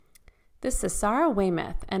This is Sarah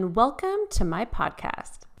Weymouth, and welcome to my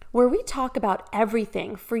podcast, where we talk about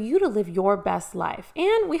everything for you to live your best life.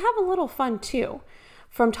 And we have a little fun too.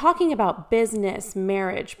 From talking about business,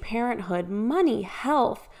 marriage, parenthood, money,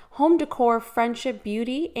 health, home decor, friendship,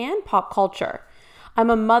 beauty, and pop culture. I'm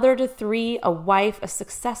a mother to three, a wife, a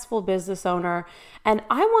successful business owner, and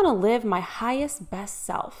I want to live my highest, best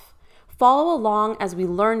self. Follow along as we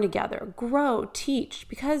learn together, grow, teach,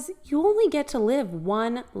 because you only get to live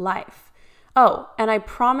one life. Oh, and I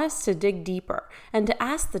promise to dig deeper and to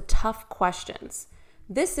ask the tough questions.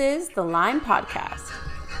 This is the Line Podcast.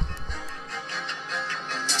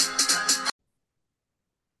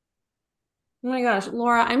 Oh my gosh,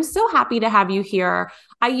 Laura, I'm so happy to have you here.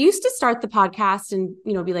 I used to start the podcast and,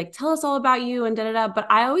 be like, tell us all about you and da da da.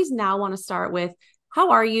 But I always now want to start with,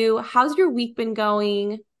 how are you? How's your week been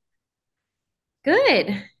going?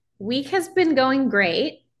 Good. Week has been going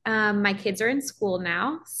great. My kids are in school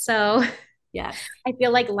now, so Yes. I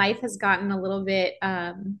feel like life has gotten a little bit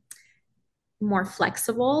more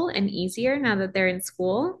flexible and easier now that they're in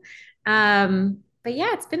school. But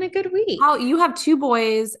yeah, it's been a good week. How you have two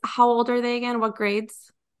boys. How old are they again? What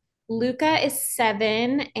grades? Luca is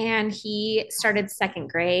 7 and he started second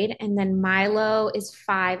grade, and then Milo is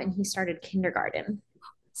 5 and he started kindergarten.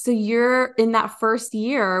 So you're in that first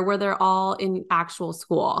year where they're all in actual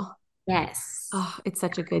school. Yes. Oh, it's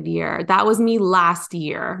such a good year. That was me last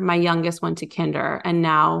year. My youngest went to kinder and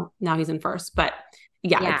now he's in first. But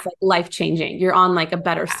yeah, Yeah. it's like life changing. You're on like a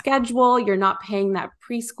better Yeah. schedule. You're not paying that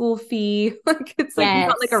preschool fee. Like it's like you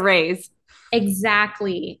got like a Yes. raise.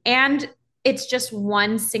 Exactly. And it's just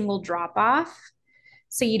one single drop off.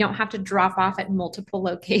 So you don't have to drop off at multiple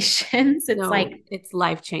locations. It's No, like it's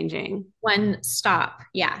life changing. one stop.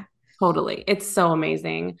 Yeah. Totally. It's so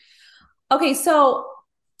amazing. Okay, so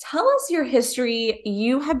tell us your history.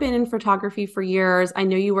 You have been in photography for years. I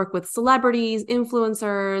know you work with celebrities,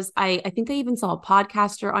 influencers. I think I even saw a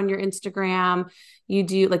podcaster on your Instagram. You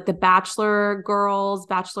do like the Bachelor girls,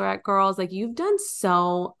 Bachelorette girls. Like you've done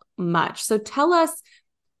so much. So tell us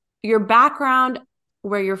your background,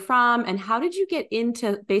 where you're from, and how did you get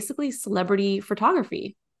into basically celebrity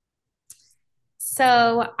photography?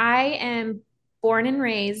 So I am born and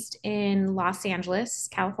raised in Los Angeles,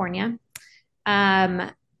 California.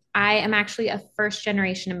 Um, I am actually a first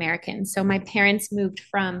generation American. So my parents moved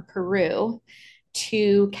from Peru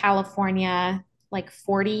to California like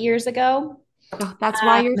 40 years ago. Oh, that's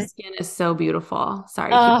why your Um, skin is so beautiful.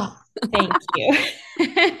 Sorry. Oh, thank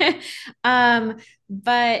you. Um,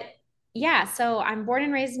 but yeah, so I'm born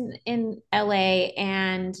and raised in LA,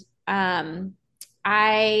 and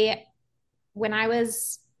I when I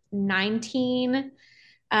was 19,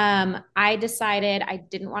 I decided I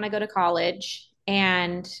didn't want to go to college,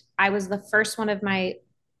 and I was the first one of my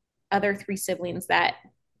other three siblings that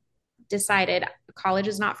decided college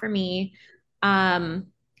is not for me. Um,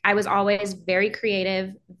 I was always very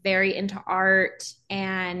creative, very into art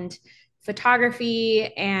and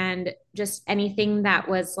photography and just anything that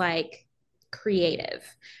was like creative.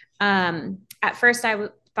 At first,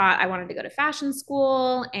 thought I wanted to go to fashion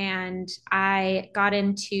school, and I got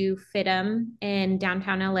into FITM in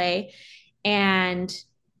downtown LA. And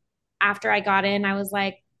after I got in, I was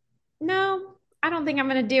like, no, I don't think I'm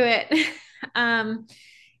going to do it. um,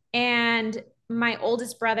 and my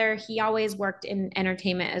oldest brother, he always worked in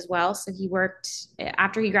entertainment as well. So he worked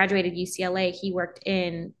after he graduated UCLA, he worked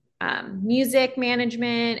in music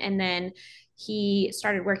management, and then he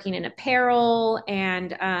started working in apparel.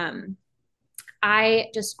 And I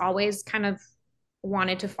just always kind of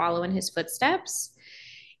wanted to follow in his footsteps.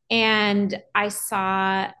 And I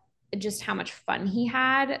saw just how much fun he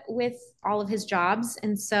had with all of his jobs.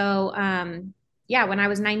 And so, yeah, when I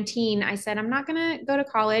was 19, I said, I'm not going to go to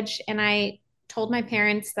college. And I told my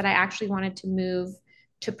parents that I actually wanted to move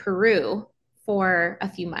to Peru for a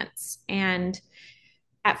few months. And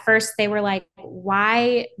at first, they were like,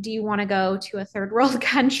 why do you want to go to a third world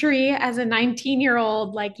country as a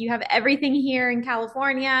 19-year-old? Like, you have everything here in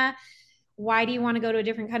California. Why do you want to go to a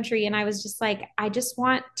different country? And I was just like, I just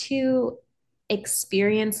want to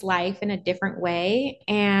experience life in a different way.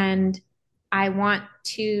 And I want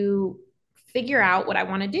to figure out what I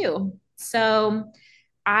want to do. So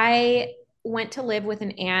I went to live with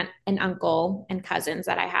an aunt and uncle and cousins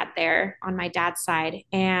that I had there on my dad's side.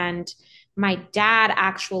 And my dad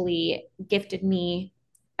actually gifted me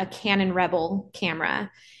a Canon Rebel camera.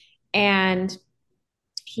 And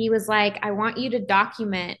he was like, I want you to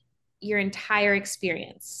document your entire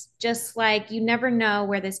experience. Just like you never know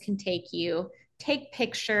where this can take you. Take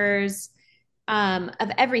pictures of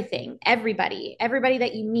everything, everybody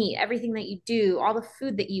that you meet, everything that you do, all the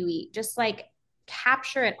food that you eat. Just like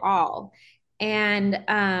capture it all. And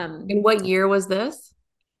And what year was this?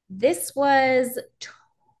 this was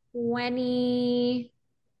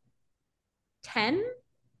 2010.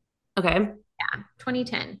 Okay. Yeah,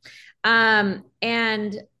 2010.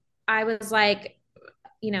 And I was like,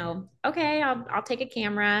 okay, I'll take a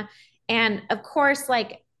camera. And of course,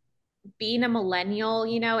 like being a millennial,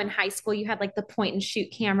 in high school, you had like the point and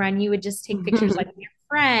shoot camera and you would just take pictures like with your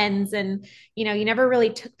friends and you never really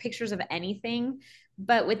took pictures of anything.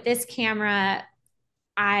 But with this camera,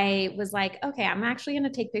 I was like, okay, I'm actually going to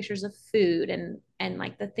take pictures of food and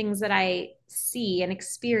like the things that I see and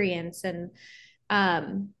experience. And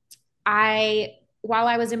um I while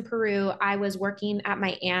I was in Peru, I was working at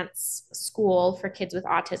my aunt's school for kids with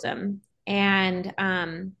autism. And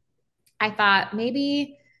I thought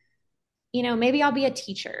maybe I'll be a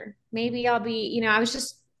teacher. Maybe I'll be, I was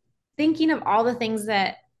just thinking of all the things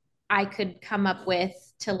that I could come up with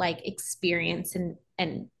to like experience and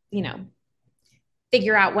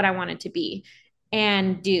figure out what I wanted to be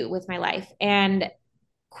and do with my life. And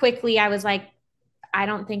quickly I was like, I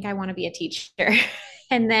don't think I want to be a teacher.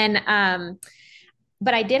 And then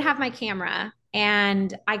but I did have my camera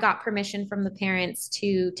and I got permission from the parents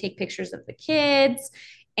to take pictures of the kids.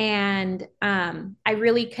 And I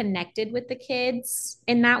really connected with the kids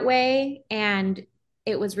in that way. And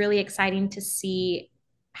it was really exciting to see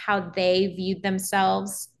how they viewed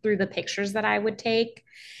themselves through the pictures that I would take.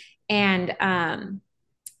 And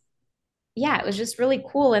yeah, it was just really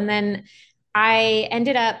cool. And then I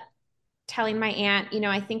ended up telling my aunt,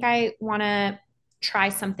 I think I want to try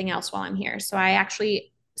something else while I'm here. So I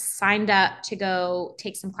actually signed up to go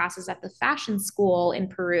take some classes at the fashion school in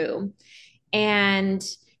Peru. And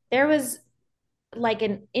there was like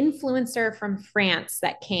an influencer from France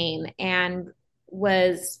that came and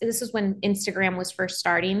this was when Instagram was first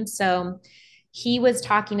starting. So he was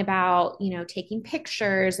talking about, taking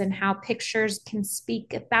pictures and how pictures can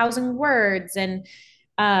speak 1,000 words and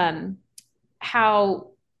um,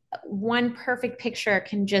 how one perfect picture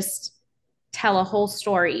can just tell a whole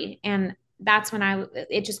story. And that's when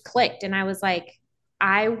it just clicked. And I was like,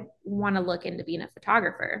 I want to look into being a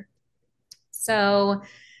photographer. So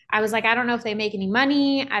I was like, I don't know if they make any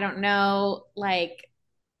money. I don't know like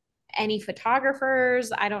any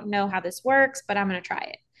photographers. I don't know how this works, but I'm going to try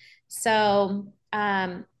it. So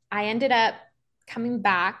I ended up coming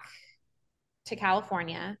back to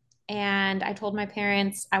California and I told my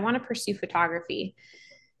parents, I want to pursue photography.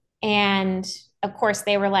 And of course,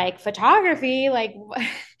 they were like, photography? Like,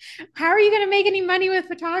 how are you going to make any money with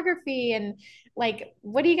photography? And like,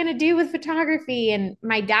 what are you going to do with photography? And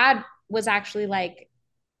my dad was actually like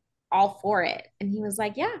all for it. And he was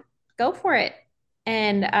like, yeah, go for it.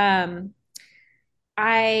 And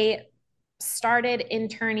I started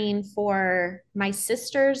interning for my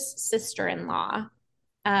sister's sister-in-law,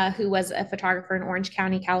 who was a photographer in Orange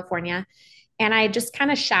County, California. And I just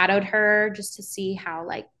kind of shadowed her just to see how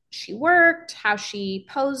like she worked, how she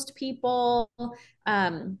posed people.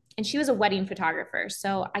 And she was a wedding photographer.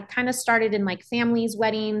 So I kind of started in like families,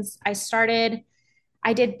 weddings. I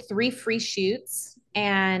did 3 free shoots.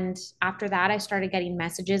 And after that, I started getting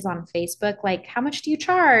messages on Facebook like, how much do you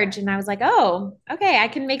charge? And I was like, oh, okay, I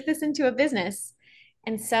can make this into a business.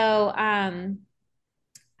 And so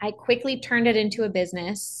I quickly turned it into a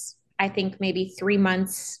business. I think maybe 3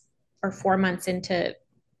 months or 4 months into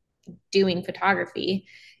doing photography.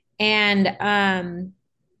 And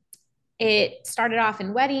it started off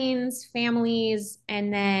in weddings, families,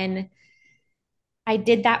 and then I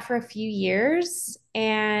did that for a few years.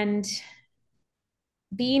 And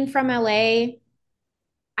being from LA,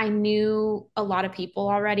 I knew a lot of people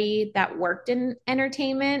already that worked in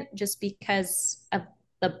entertainment just because of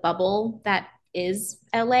the bubble that is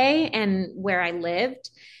LA and where I lived.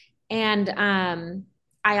 And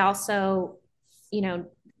I also, you know,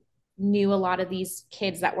 knew a lot of these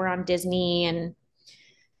kids that were on Disney and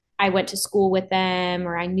I went to school with them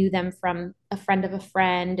or I knew them from a friend of a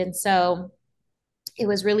friend. And so it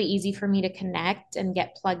was really easy for me to connect and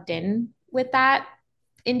get plugged in with that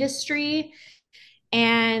industry.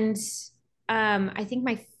 And I think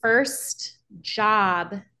my first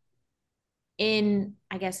job in,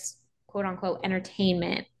 I guess, quote unquote,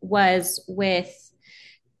 entertainment was with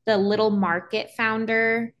the Little Market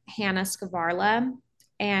founder, Hannah Scavarla,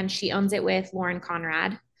 and she owns it with Lauren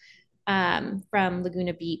Conrad from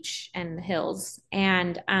Laguna Beach and the Hills.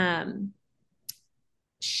 And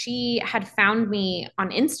she had found me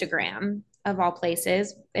on Instagram, of all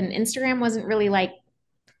places, and Instagram wasn't really like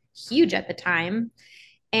huge at the time.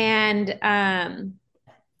 And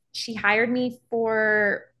she hired me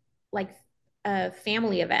for like a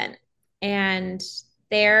family event. And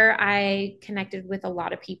there I connected with a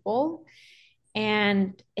lot of people,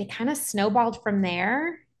 and it kind of snowballed from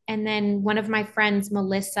there. And then one of my friends,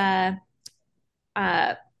 Melissa,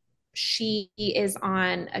 uh, she is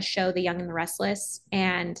on a show, The Young and the Restless,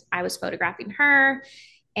 and I was photographing her.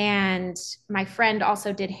 And my friend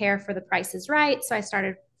also did hair for The Price is Right. So I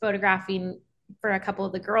started photographing for a couple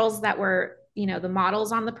of the girls that were, the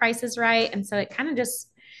models on The Price is Right. And so it kind of just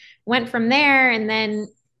went from there. And then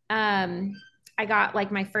I got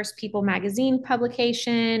like my first People magazine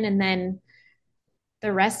publication. And then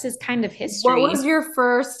the rest is kind of What was history. your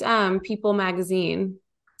first People magazine?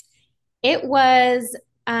 It was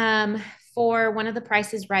um, for one of the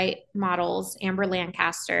Price is Right models, Amber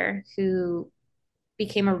Lancaster, who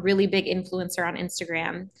became a really big influencer on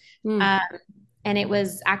Instagram. Hmm. Um, and it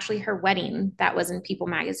was actually her wedding that was in People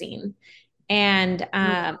magazine. And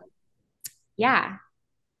yeah,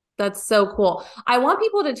 That's so cool. I want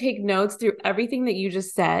people to take notes through everything that you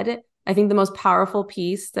just said. I think the most powerful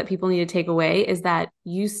piece that people need to take away is that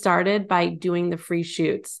you started by doing the free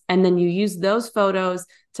shoots and then you use those photos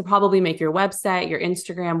to probably make your website, your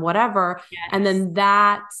Instagram, whatever. And yes, then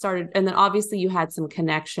that started, and then obviously you had some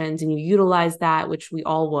connections and you utilized that, which we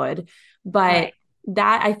all would. But right.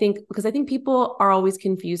 that I think, because I think people are always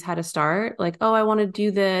confused how to start. Like, oh, I want to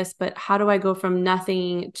do this, but how do I go from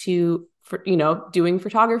nothing to doing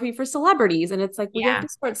photography for celebrities? And it's like, well, you have Yeah. to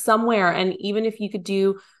start somewhere. And even if you could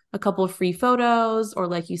do a couple of free photos or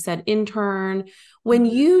like you said, intern, when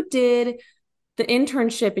Mhm. you did the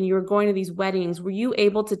internship and you were going to these weddings, were you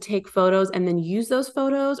able to take photos and then use those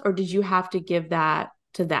photos, or did you have to give that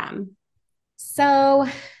to them? So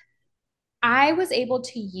I was able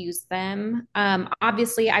to use them.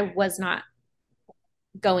 Obviously, I was not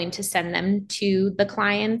going to send them to the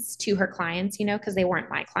clients, to her clients, because they weren't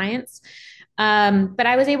my clients. But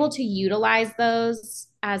I was able to utilize those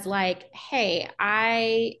as like, hey,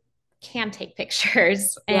 I can take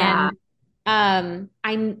pictures Yeah. and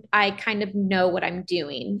I kind of know what I'm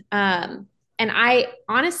doing. And I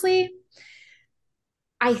honestly,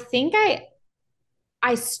 I think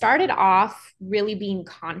I started off really being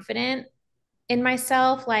confident in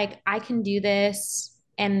myself, like I can do this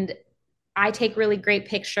and I take really great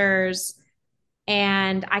pictures.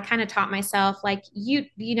 And I kind of taught myself like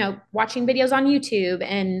watching videos on YouTube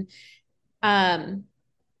and um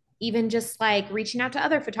even just like reaching out to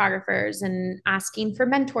other photographers and asking for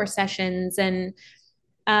mentor sessions. And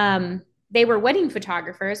they were wedding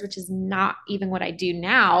photographers, which is not even what I do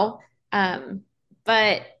now.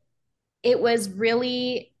 But it was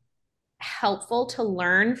really helpful to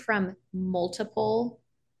learn from multiple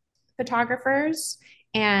photographers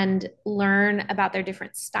and learn about their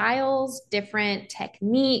different styles, different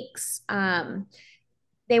techniques.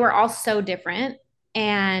 They were all so different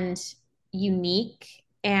and unique,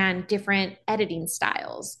 and different editing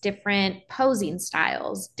styles, different posing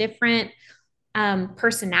styles, different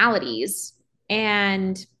personalities.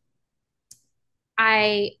 And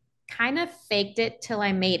I kind of faked it till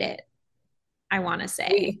I made it, I want to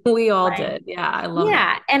say. We all Like, did. Yeah, I love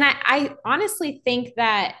that. yeah. And I honestly think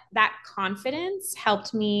that that confidence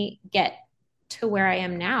helped me get to where I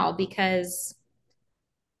am now, because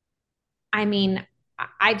I mean,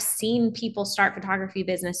 I've seen people start photography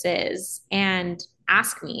businesses and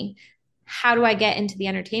ask me, how do I get into the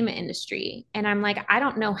entertainment industry? And I'm like, I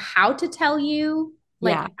don't know how to tell you.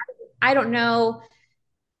 Yeah. Like, I don't know.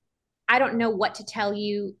 I don't know what to tell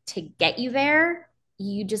you to get you there.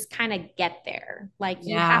 You just kind of get there. Like,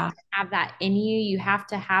 you have Yeah. to have that in you. You have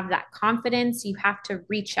to have that confidence. You have to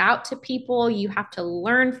reach out to people. You have to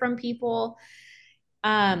learn from people.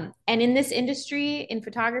 And in this industry, in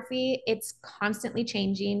photography, it's constantly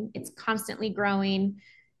changing, it's constantly growing.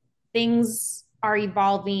 Things are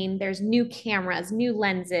evolving. There's new cameras, new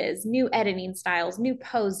lenses, new editing styles, new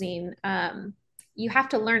posing. You have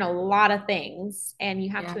to learn a lot of things, and you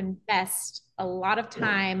have Yeah. to invest a lot of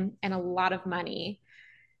time and a lot of money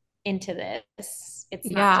into this. It's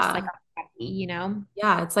not just like Yeah. a hobby.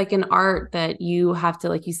 Yeah, it's like an art that you have to,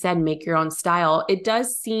 like you said, make your own style. It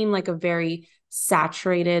does seem like a very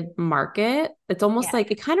saturated market. It's almost Yeah,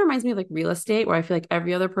 like it kind of reminds me of like real estate, where I feel like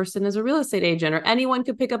every other person is a real estate agent, or anyone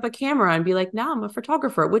could pick up a camera and be like, now I'm a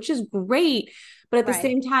photographer, which is great. But at the right,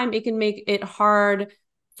 same time, it can make it hard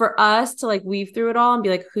for us to like weave through it all and be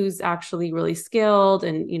like, who's actually really skilled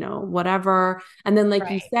and, whatever. And then, like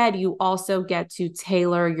you right, said, you also get to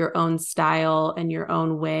tailor your own style and your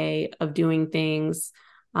own way of doing things.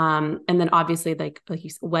 And then obviously, like you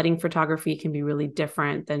said, wedding photography can be really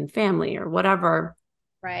different than family or whatever.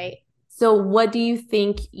 right. So what do you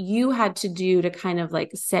think you had to do to kind of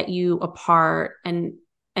like set you apart? And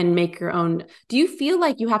and make your own. Do you feel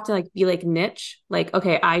like you have to like be like niche? Like,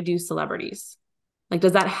 okay, I do celebrities. Like,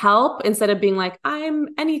 does that help instead of being like, I'm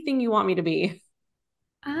anything you want me to be?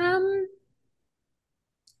 Um,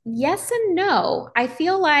 yes and no. I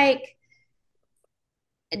feel like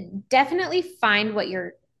definitely find what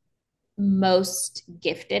you're most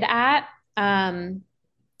gifted at. Um,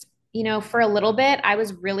 for a little bit, I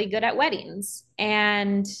was really good at weddings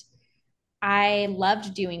and I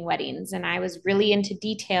loved doing weddings and I was really into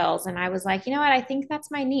details. And I was like, you know what? I think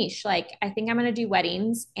that's my niche. Like, I think I'm going to do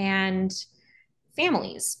weddings and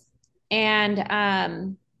families.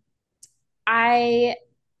 And I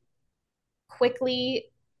quickly,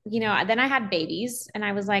 then I had babies and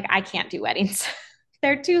I was like, I can't do weddings.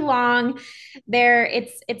 They're too long.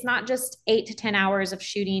 It's not just 8 to 10 hours of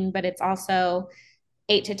shooting, but it's also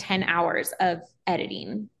 8 to 10 hours of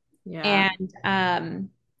editing. Yeah.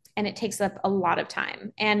 And it takes up a lot of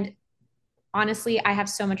time. And honestly, I have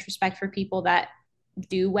so much respect for people that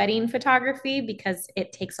do wedding photography because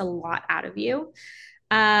it takes a lot out of you.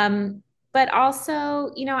 Um, but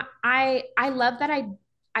also, I love that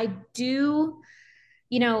I do,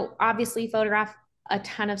 obviously photograph a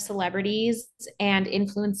ton of celebrities and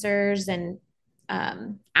influencers and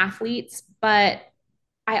athletes, but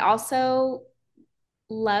I also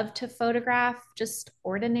love to photograph just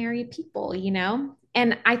ordinary people,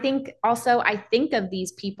 And I think also I think of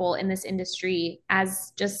these people in this industry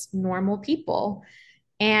as just normal people.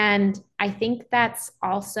 And I think that's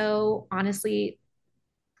also honestly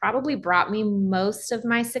probably brought me most of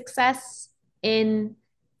my success in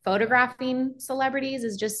photographing celebrities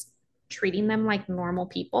is just treating them like normal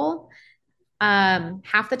people.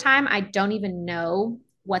 Half the time I don't even know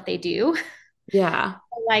what they do. Yeah.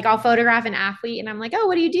 Like I'll photograph an athlete and I'm like, oh,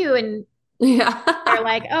 what do you do? And they're Yeah.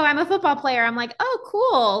 like, oh, I'm a football player. I'm like, oh,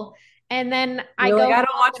 cool. And then I You're go like, home I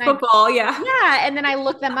don't watch and football. Yeah. and then I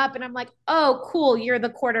look them up and I'm like, oh, cool. You're the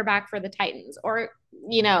quarterback for the Titans. Or,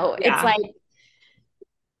 it's Yeah. like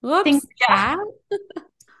things Whoops. like Yeah. that.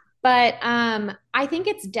 But I think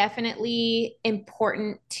it's definitely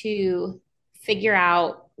important to figure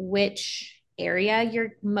out which area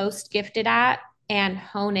you're most gifted at and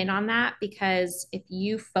hone in on that because if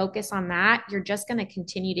you focus on that, you're just going to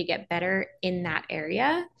continue to get better in that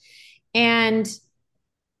area. And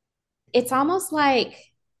it's almost like,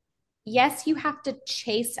 yes, you have to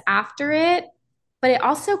chase after it, but it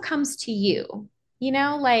also comes to you.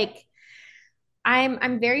 Like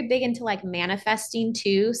I'm very big into like manifesting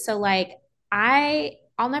too. So like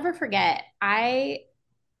I'll never forget. I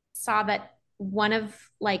saw that one of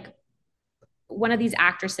these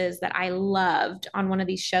actresses that I loved on one of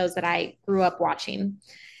these shows that I grew up watching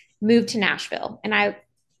moved to Nashville. And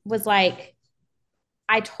was like,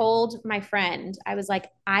 I told my friend, I was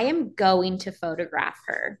like, I am going to photograph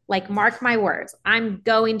her. Like, mark my words, I'm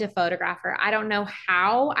going to photograph her. I don't know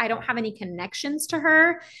how, I don't have any connections to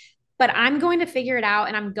her, but I'm going to figure it out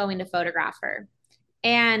and I'm going to photograph her.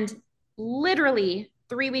 And literally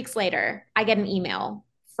 3 weeks later, I get an email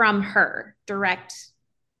from her, direct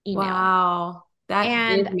email. Wow. That is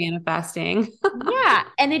And manifesting. yeah,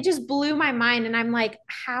 and it just blew my mind. And I'm like,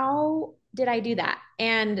 how did I do that?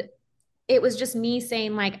 And it was just me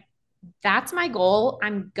saying, like, that's my goal.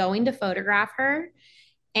 I'm going to photograph her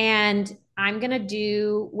and I'm going to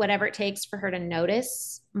do whatever it takes for her to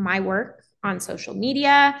notice my work on social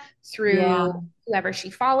media through Yeah. whoever she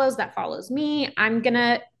follows that follows me. I'm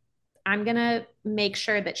going to make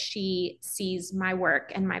sure that she sees my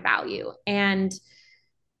work and my value. And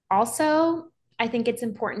also, I think it's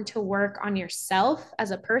important to work on yourself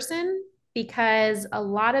as a person because a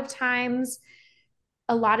lot of times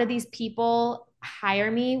a lot of these people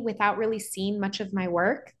hire me without really seeing much of my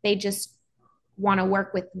work. They just want to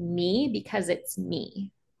work with me because it's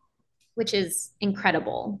me, which is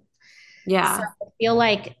incredible. So Yeah. I feel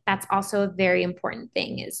like that's also a very important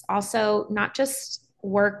thing is also not just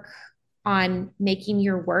work on making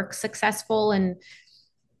your work successful and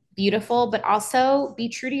beautiful, but also be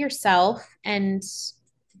true to yourself and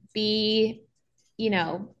be, you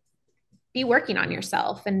know, be working on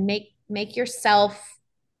yourself and make yourself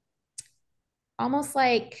almost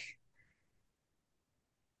like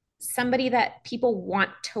somebody that people want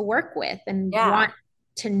to work with and Yeah. want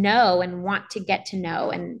to know and want to get to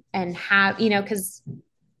know and have, because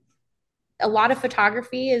a lot of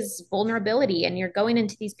photography is vulnerability and you're going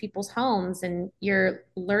into these people's homes and you're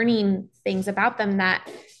learning things about them that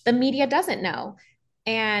the media doesn't know.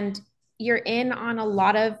 And you're in on a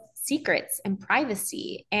lot of secrets and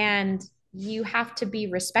privacy and you have to be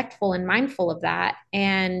respectful and mindful of that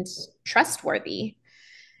and trustworthy.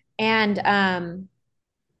 And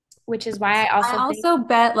which is why I I also think, also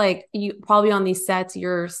bet like you probably on these sets,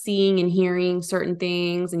 you're seeing and hearing certain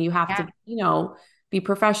things and you have to, yeah, be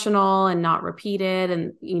professional and not repeat it.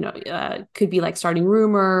 And, could be like starting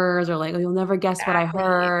rumors or like, oh, you'll never guess what I exactly.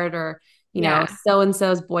 heard or, Yeah, so and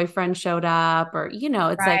so's boyfriend showed up or, it's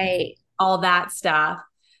like right. all that stuff.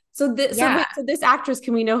 So Yeah. wait, so this actress,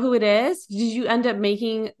 can we know who it is? Did you end up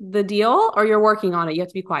making the deal or you're working on it? You have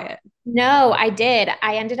to be quiet. No, I did.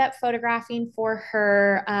 I ended up photographing for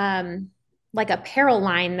her like apparel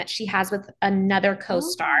line that she has with another Oh,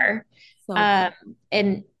 co-star. so cool. Um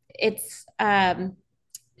and it's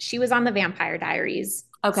she was on the Vampire Diaries.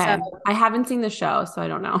 So Okay. I haven't seen the show, so I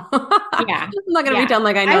don't know. I'm yeah. not gonna Yeah. pretend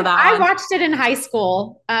like I know that I one. watched it in high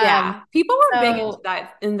school. Yeah. People were big into So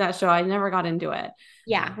that in that show. I never got into it.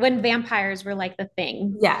 yeah, when vampires were like the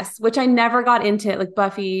thing. Yes, which I never got into, like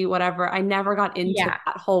Buffy, whatever. I never got into Yeah.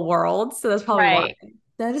 that whole world. So that's probably why. Right.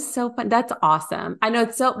 That is so fun. That's awesome. I know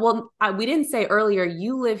it's so well. We didn't say earlier,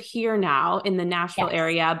 you live here now in the Nashville Yes.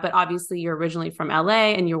 area, but obviously you're originally from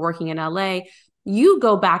LA and you're working in LA. You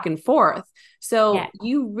go back and forth. So Yes.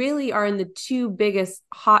 you really are in the two biggest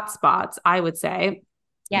hot spots, I would say.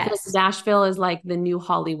 I feel like Yes. Nashville is like the new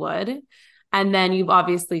Hollywood. And then you've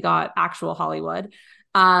obviously got actual Hollywood.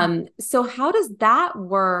 So how does that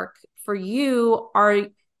work for you?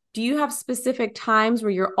 Do you have specific times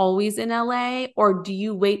where you're always in LA or do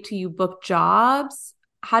you wait till you book jobs?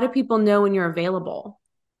 How do people know when you're available?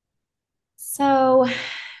 So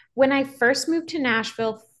when I first moved to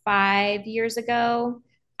Nashville 5 years ago,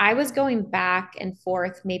 I was going back and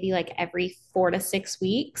forth maybe like every 4 to 6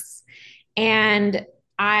 weeks. And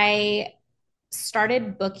I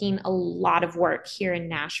started booking a lot of work here in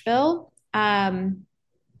Nashville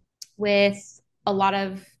with a lot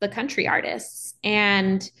of the country artists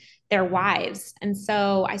and their wives. And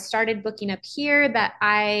so I started booking up here that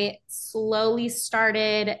I slowly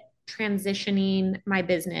started transitioning my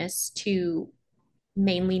business to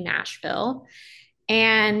mainly Nashville.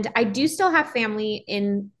 And I do still have family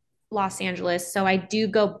in Los Angeles. So I do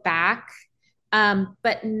go back,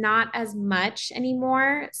 but not as much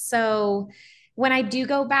anymore. So when I do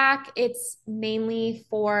go back, it's mainly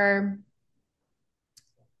for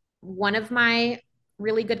one of my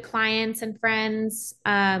really good clients and friends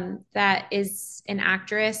that is an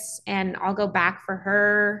actress, and I'll go back for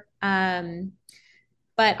her.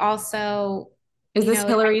 But also, Is this if I,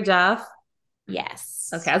 Hillary Duff? Okay, yes,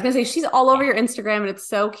 I was gonna say she's all over yes, your Instagram and it's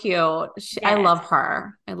so cute. I yes. love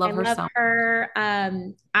her. I I love her love so her.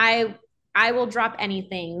 I will drop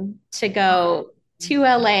anything to much. go to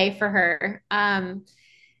LA for her.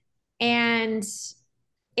 And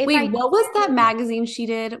if Wait, I what was that do, magazine she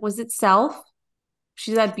did? Was it Self?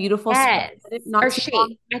 She's that beautiful sweater, yes, not or too long.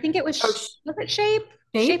 shape. I think it Or was it shape,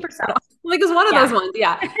 shape Shape? or I self. don't, like it's one of those Yeah. ones.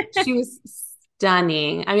 Yeah. She was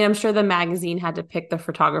stunning. I mean, I'm sure the magazine had to pick the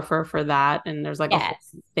photographer for that, and there's like a whole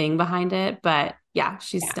Yes. thing behind it. But yeah,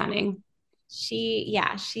 she's Yeah. stunning.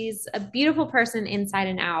 She's a beautiful person inside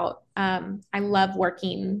and out. I love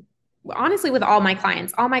working honestly with all my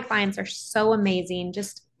clients. All my clients are so amazing,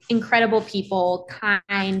 just incredible people,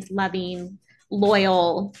 kind, loving,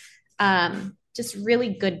 loyal, just really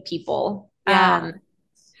good people. Yeah.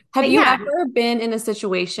 Have But you yeah, ever been in a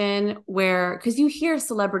situation where, because you hear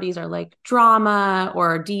celebrities are like drama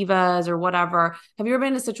or divas or whatever, have you ever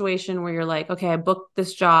been in a situation where you're like, okay, I booked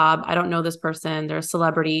this job, I don't know this person, they're a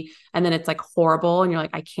celebrity, and then it's like horrible, and you're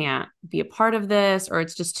like, I can't be a part of this, or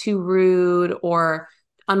it's just too rude or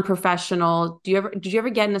unprofessional? Did you ever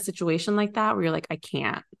get in a situation like that where you're like, I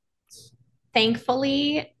can't?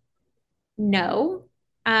 thankfully, no.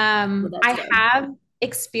 Well, that's I good. have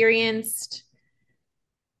experienced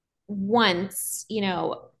once,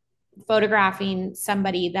 photographing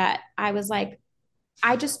somebody that I was like,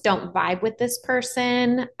 I just don't vibe with this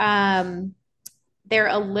person. They're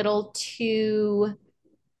a little too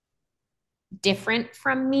different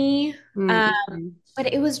from me. Um, Mm-hmm.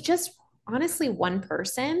 but it was just honestly one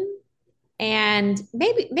person, and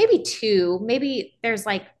maybe two. Maybe there's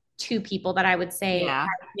like two people that I would say Yeah.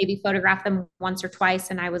 I maybe photographed them once or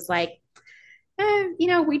twice, and I was like,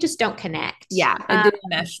 we just don't connect. Yeah, it didn't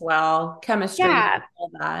mesh well. Chemistry, Yeah, all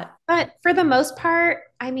that. but for the most part,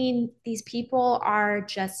 I mean, these people are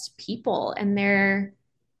just people, and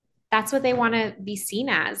that's what they want to be seen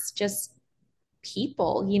as, just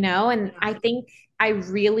people. And I think I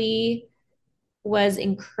really was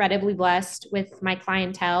incredibly blessed with my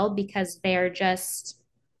clientele because they're just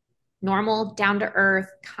normal, down to earth,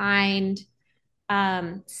 kind,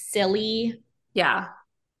 silly, Yeah.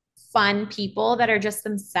 fun people that are just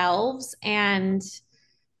themselves. And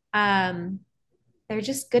um, they're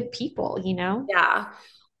just good people. Yeah.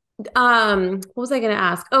 What was I going to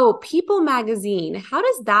ask? Oh, People Magazine. How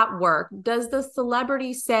does that work? Does the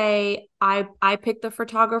celebrity say, I pick the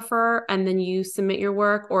photographer and then you submit your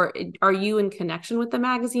work, or are you in connection with the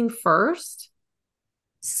magazine first?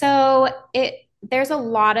 So it there's a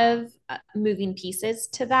lot of moving pieces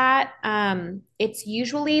to that. It's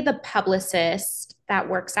usually the publicist that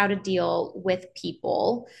works out a deal with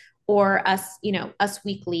people or us, Us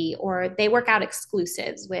Weekly, or they work out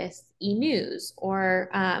exclusives with E News, or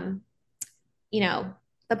you know,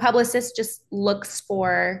 the publicist just looks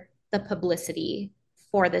for the publicity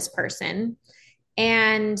for this person.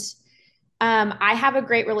 And I have a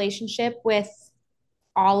great relationship with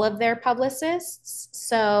all of their publicists.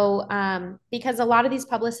 So, because a lot of these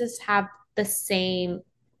publicists have the same,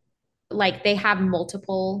 like they have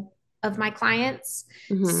multiple of my clients.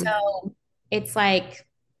 Hmm. So it's like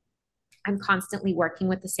I'm constantly working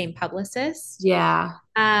with the same publicist. Yeah.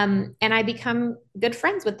 And I become good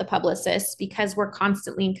friends with the publicists because we're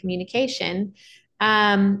constantly in communication.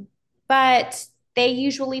 Um, but they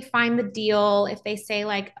usually find the deal if they say,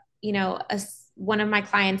 like, one of my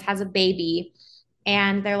clients has a baby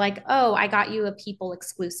and they're like, oh, I got you a People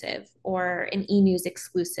exclusive or an E News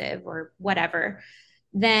exclusive or whatever.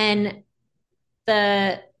 Then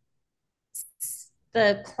the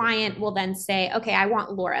the client will then say, okay, I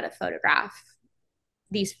want Laura to photograph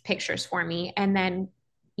these pictures for me. And then,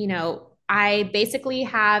 I basically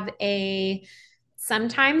have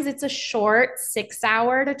sometimes it's a short 6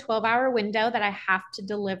 hour to 12-hour window that I have to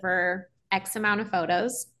deliver X amount of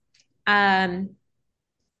photos um,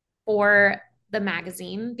 for the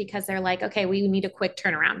magazine, because they're like, okay, we need a quick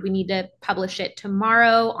turnaround. We need to publish it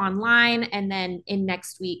tomorrow online and then in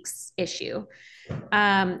next week's issue.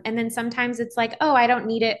 And then sometimes it's like, oh, I don't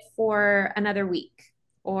need it for another week.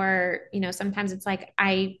 Or, sometimes it's like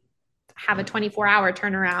I have a 24-hour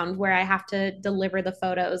turnaround where I have to deliver the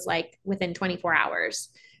photos like within 24 hours.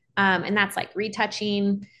 And that's like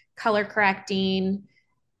retouching, color correcting,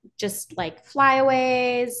 just like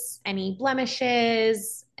flyaways, any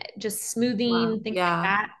blemishes, just Wow. smoothing, things like Yeah.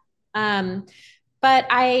 that. Um, but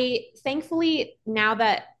I thankfully, now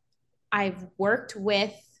that I've worked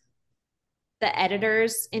with the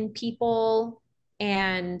editors in People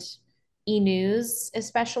and E News,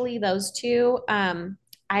 especially those two,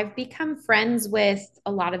 I've become friends with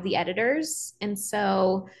a lot of the editors. And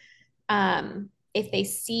so if they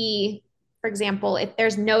see, for example, if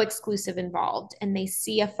there's no exclusive involved and they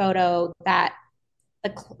see a photo that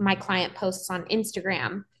my client posts on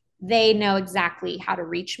Instagram, they know exactly how to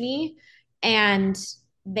reach me. And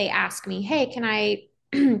they ask me, hey,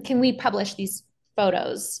 can we publish these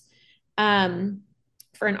photos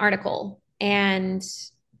for an article? And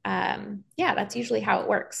yeah, that's usually how it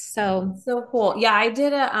works. So, So cool. Yeah, I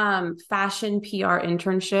did a fashion PR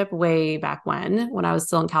internship way back when I was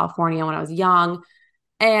still in California when I was young.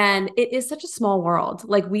 And it is such a small world.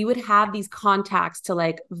 Like we would have these contacts to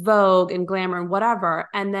like Vogue and Glamour and whatever.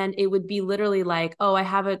 And then it would be literally like, oh, I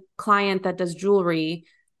have a client that does jewelry.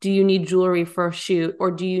 Do you need jewelry for a shoot?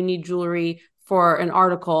 Or do you need jewelry for an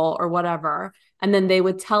article or whatever? And then they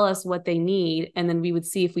would tell us what they need. And then we would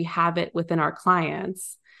see if we have it within our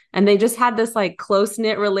clients. And they just had this like close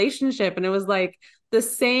knit relationship. And it was like the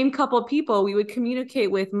same couple of people we would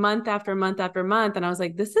communicate with month after month after month. And I was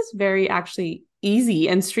like, this is very actually easy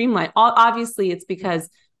and streamlined. Obviously, it's because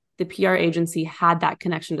the PR agency had that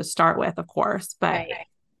connection to start with, of course. But right.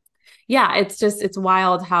 yeah, it's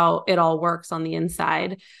wild how it all works on the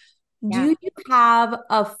inside. Yeah. Do you have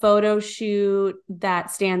a photo shoot that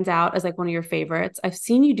stands out as like one of your favorites? I've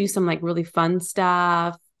seen you do some like really fun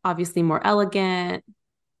stuff, obviously more elegant.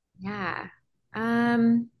 Yeah.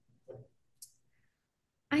 Um,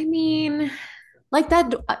 I mean, Like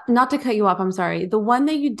that, not to cut you off, I'm sorry. The one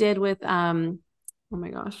that you did with oh my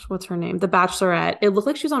gosh, what's her name? The Bachelorette. It looked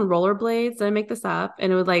like she was on rollerblades. Did I make this up?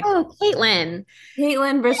 And it was like oh, Caitlin.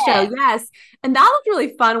 Caitlin Bristow, Yeah. yes. And that looked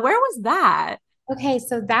really fun. Where was that? Okay,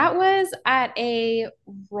 so that was at a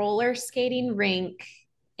roller skating rink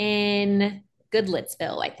in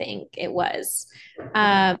Goodlettsville, I think it was,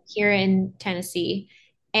 Okay. here in Tennessee.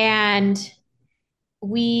 And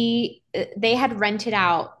they had rented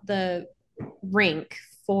out the rink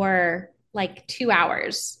for like 2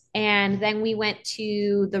 hours. And then we went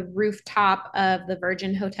to the rooftop of the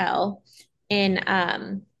Virgin Hotel in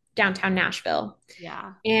downtown Nashville.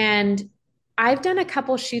 Yeah. And I've done a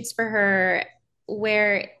couple shoots for her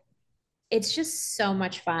where it's just so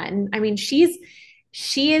much fun. I mean, she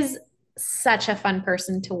is such a fun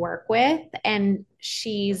person to work with, and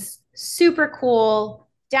she's super cool,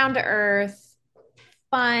 down to earth,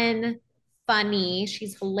 fun, funny.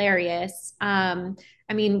 She's hilarious. I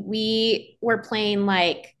mean, we were playing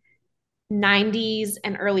like 90s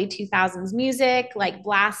and early 2000s music, like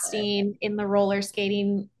blasting in the roller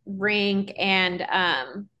skating rink. And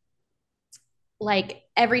like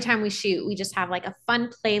every time we shoot, we just have like a fun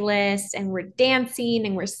playlist and we're dancing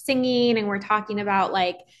and we're singing and we're talking about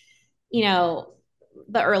like, you know,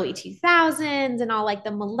 the early 2000s and all like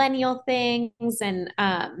the millennial things.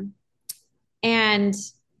 And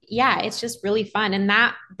yeah, it's just really fun. And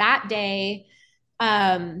that day,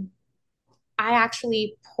 um, I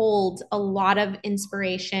actually pulled a lot of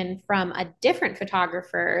inspiration from a different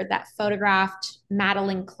photographer that photographed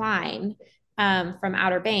Madeline Klein from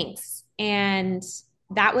Outer Banks. And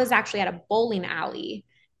that was actually at a bowling alley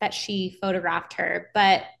that she photographed her.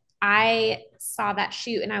 But I saw that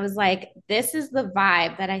shoot and I was like, this is the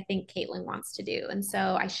vibe that I think Caitlin wants to do. And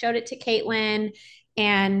so I showed it to Caitlin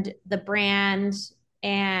and the brand,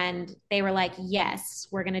 and they were like, yes,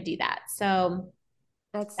 we're going to do that. So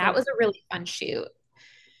That's that so was a really fun shoot.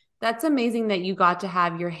 That's amazing that you got to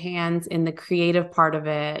have your hands in the creative part of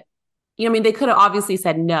it. I mean, they could have obviously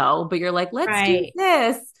said no, but you're like, let's do Right.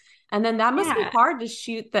 this. And then that must be Yeah. hard to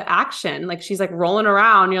shoot the action. Like she's like rolling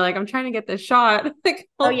around. You're like, I'm trying to get this shot. Like,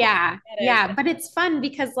 Oh oh, yeah. it is. Yeah. But it's fun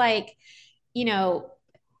because like, you know,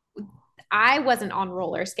 I wasn't on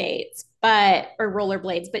roller skates, or roller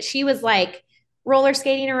blades, but she was like roller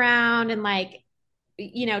skating around and like,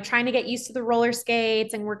 trying to get used to the roller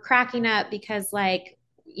skates. And we're cracking up because like,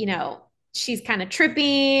 she's kind of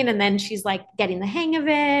tripping and then she's like getting the hang of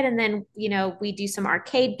it. And then, we do some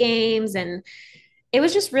arcade games and it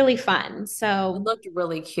was just really fun. It So looked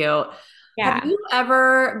really cute. Have yeah. you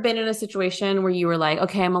ever been in a situation where you were like,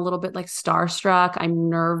 okay, I'm a little bit like starstruck, I'm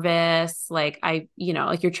nervous, like like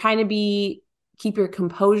you're trying to keep your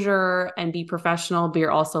composure and be professional, but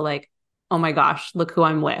you're also like, oh my gosh, look who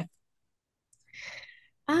I'm with.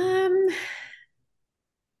 Um,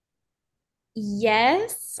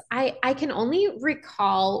 yes, I can only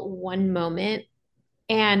recall one moment,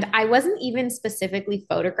 and I wasn't even specifically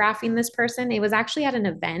photographing this person. It was actually at an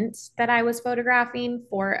event that I was photographing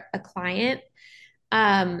for a client.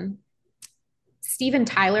 Um, Steven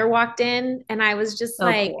Tyler walked in and I was just So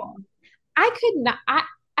like, cool. I could not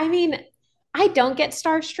I mean, I don't get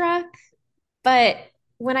starstruck, but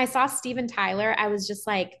when I saw Steven Tyler, I was just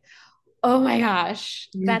like, oh my gosh,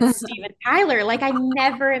 that's Steven Tyler. Like I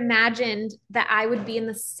never imagined that I would be in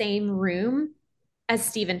the same room as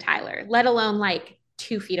Steven Tyler, let alone like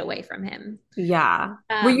 2 feet away from him. Yeah.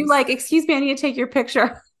 Were Um, you like, excuse me, I need to take your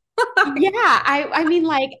picture? yeah, I mean,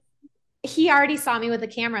 like he already saw me with the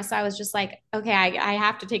camera, so I was just like, okay, I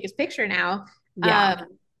have to take his picture now. Yeah, Um,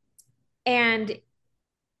 and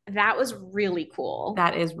that was really cool.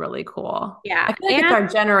 that is really cool. I Yeah, feel like it's and our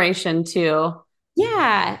generation too.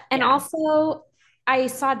 yeah, and Yeah. also I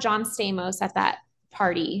saw John Stamos at that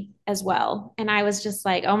party as well, and I was just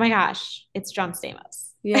like, oh my gosh, it's John Stamos.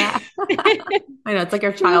 Yeah. I know it's like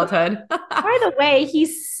your Who, childhood. by the way,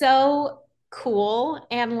 he's so cool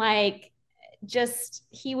and like just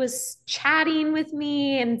he was chatting with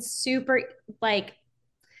me and super like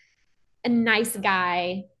a nice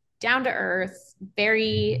guy, down to earth,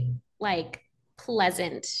 very like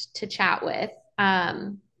pleasant to chat with.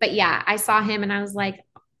 But yeah, I saw him and I was like,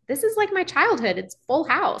 this is like my childhood. It's Full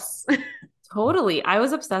House. Totally. I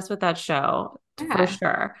was obsessed with that show for Yeah.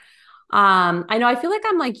 sure. I know I feel like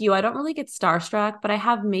I'm like you. I don't really get starstruck, but I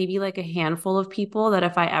have maybe like a handful of people that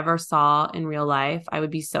if I ever saw in real life, I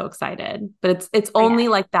would be so excited. But it's Oh, yeah. only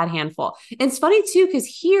like that handful. It's funny too, because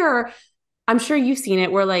here, I'm sure you've seen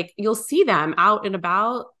it where like you'll see them out and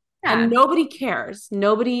about and Yeah. nobody cares.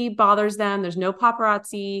 Nobody bothers them. There's no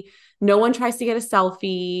paparazzi. No one tries to get a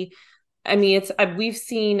selfie. I mean, we've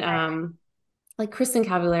seen like Kristen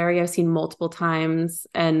Cavallari, I've seen multiple times.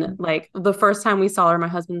 And like the first time we saw her, my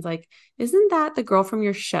husband's like, isn't that the girl from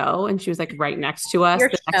your show? And she was like right next to us,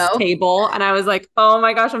 Your the next show. table. And I was like, oh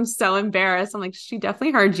my gosh, I'm so embarrassed. I'm like, she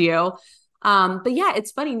definitely heard you. But yeah,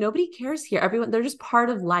 it's funny. Nobody cares here. Everyone, they're just part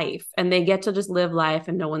of life and they get to just live life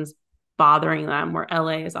and no one's bothering them, where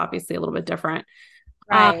LA is obviously a little bit different.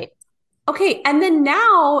 Um, Right. okay. And then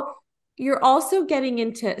now you're also getting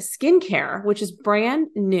into skincare, which is brand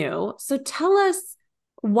new. So tell us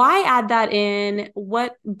why add that in,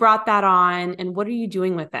 what brought that on, and what are you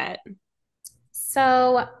doing with it?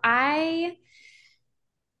 So I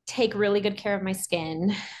take really good care of my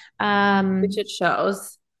skin. Which Um, it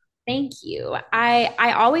shows. Thank you.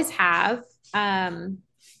 I always have. Um,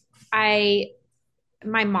 I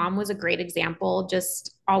My mom was a great example,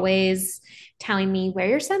 just always telling me wear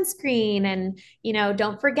your sunscreen and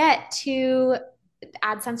don't forget to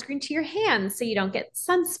add sunscreen to your hands so you don't get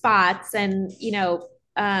sunspots and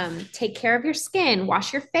take care of your skin,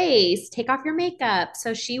 wash your face, take off your makeup.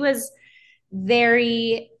 So she was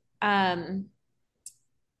very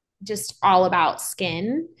just all about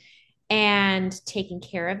skin and taking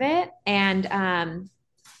care of it. And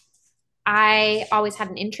I always had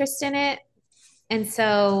an interest in it. And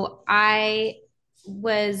so I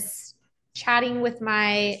was chatting with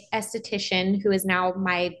my esthetician, who is now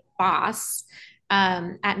my boss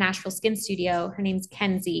at Nashville Skin Studio. Her name's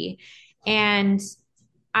Kenzie. And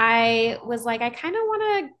I was like, I kind of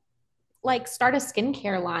want to like start a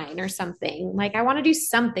skincare line or something. Like, I want to do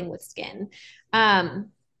something with skin. Um,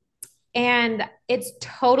 and it's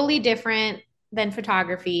totally different than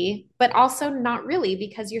photography, but also not really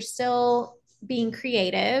because you're still being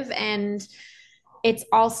creative, and it's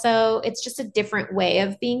just a different way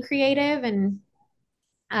of being creative. And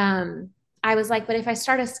um I was like, but if I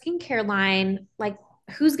start a skincare line, like,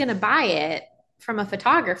 who's going to buy it from a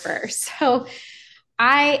photographer? So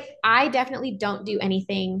I definitely don't do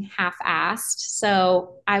anything half-assed.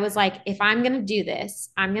 So I was like, if I'm going to do this,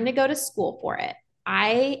 I'm going to go to school for it.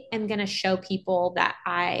 I am going to show people that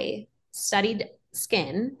I studied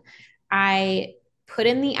skin. I put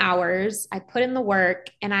in the hours, I put in the work,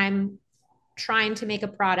 and I'm trying to make a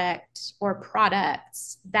product or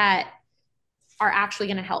products that are actually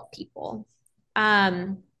going to help people.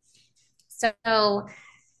 Um, so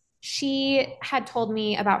she had told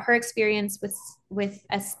me about her experience with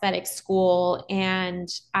aesthetic school, and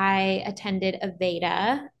I attended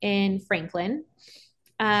Aveda in Franklin.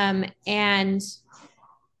 And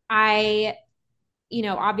I,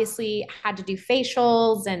 obviously had to do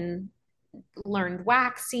facials and learned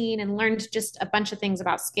waxing and learned just a bunch of things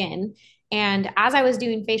about skin. And as I was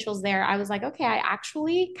doing facials there, I was like, okay, I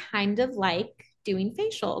actually kind of like doing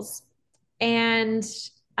facials. And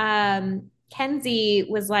Kenzie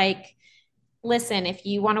was like, listen, if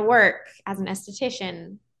you want to work as an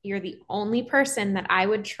esthetician, you're the only person that I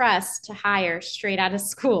would trust to hire straight out of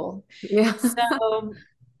school. Yeah. So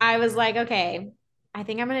I was like, okay, I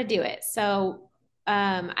think I'm going to do it. So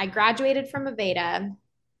I graduated from Aveda.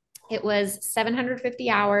 It was 750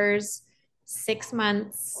 hours, 6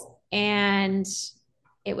 months, and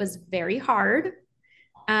it was very hard.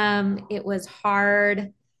 It was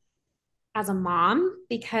hard as a mom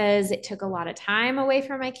because it took a lot of time away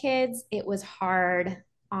from my kids. It was hard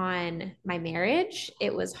on my marriage.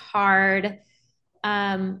 It was hard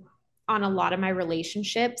um, on a lot of my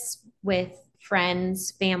relationships with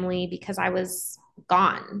friends, family, because I was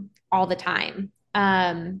gone all the time.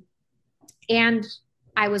 And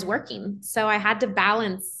I was working. So I had to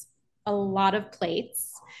balance a lot of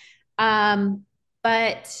plates.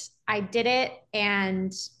 But I did it,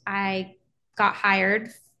 and I got hired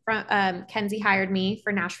from Kenzie hired me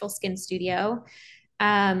for Nashville Skin Studio,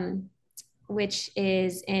 um, which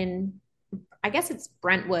is in, I guess it's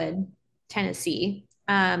Brentwood, Tennessee.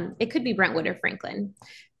 It could be Brentwood or Franklin.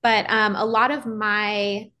 But a lot of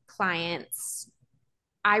my clients,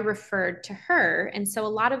 I referred to her. And so a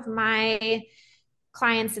lot of my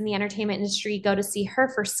clients in the entertainment industry go to see her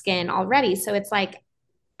for skin already. So it's like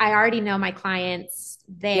I already know my clients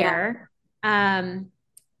Yeah. there. Um,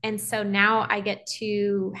 and so now I get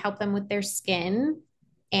to help them with their skin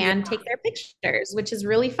Yeah. and take their pictures, which is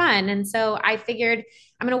really fun. And so I figured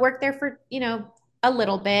I'm going to work there for, a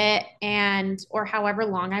little bit or however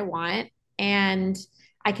long I want. And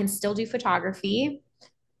I can still do photography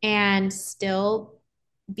and still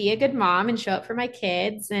be a good mom and show up for my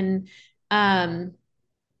kids. And um,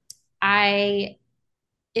 I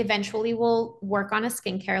eventually will work on a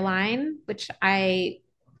skincare line, which I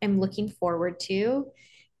am looking forward to.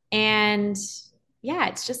 And yeah,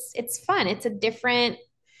 it's fun. It's a different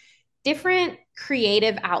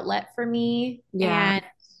creative outlet for me. Yeah.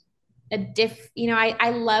 And I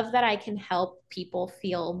love that I can help people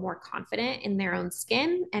feel more confident in their own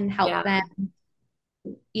skin and help Yeah. them,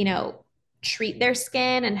 you know, treat their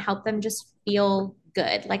skin and help them just feel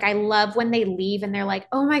good. Like, I love when they leave and they're like,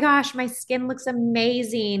 "Oh my gosh, my skin looks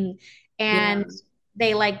amazing." Yeah. And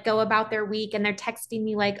they like go about their week and they're texting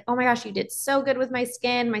me like, "Oh my gosh, you did so good with my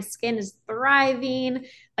skin. My skin is thriving."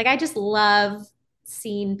 Like, I just love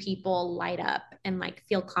seeing people light up and like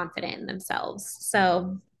feel confident in themselves.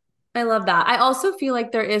 So, I love that. I also feel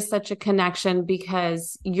like there is such a connection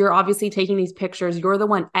because you're obviously taking these pictures, you're the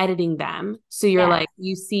one editing them. So you're yeah. like,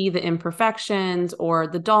 you see the imperfections or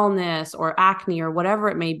the dullness or acne or whatever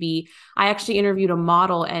it may be. I actually interviewed a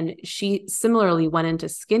model and she similarly went into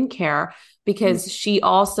skincare because she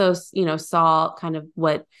also, saw kind of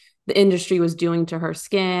what the industry was doing to her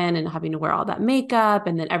skin and having to wear all that makeup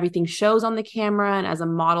and then everything shows on the camera. And as a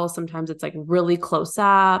model, sometimes it's like really close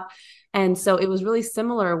up. And so it was really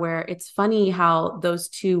similar where it's funny how those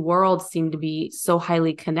two worlds seem to be so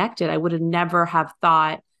highly connected. I would have never have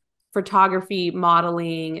thought photography,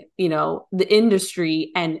 modeling, the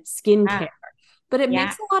industry and skincare. Yeah. But it Yeah.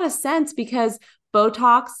 makes a lot of sense because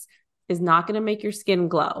Botox is not going to make your skin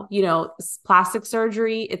glow. Plastic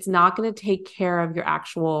surgery, it's not going to take care of your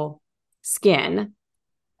actual skin.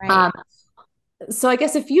 Um, Right. so I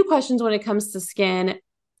guess a few questions when it comes to skin.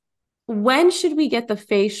 When should we get the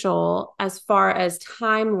facial as far as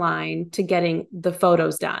timeline to getting the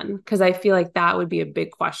photos done? Because I feel like that would be a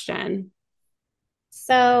big question.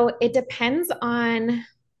 So it depends on,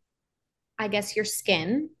 I guess, your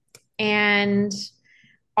skin, and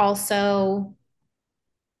also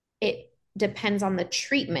it depends on the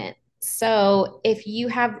treatment. So if you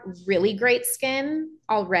have really great skin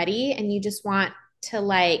already and you just want to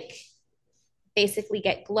like basically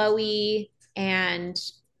get glowy and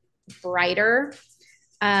brighter,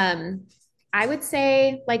 um, I would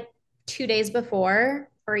say like 2 days before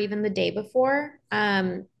or even the day before.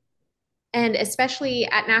 And especially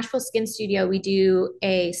at Nashville Skin Studio, we do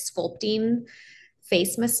a sculpting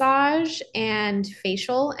face massage and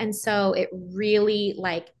facial. And so it really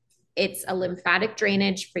like it's a lymphatic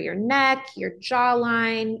drainage for your neck, your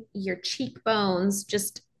jawline, your cheekbones,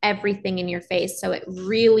 just everything in your face. So it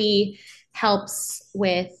really helps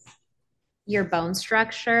with your bone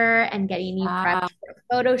structure and getting you Uh, prepped for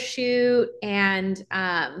a photo shoot, and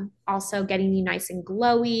also getting you nice and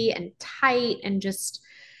glowy and tight and just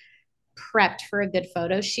prepped for a good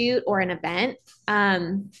photo shoot or an event.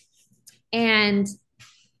 And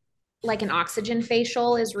like an oxygen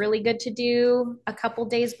facial is really good to do a couple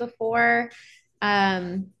days before.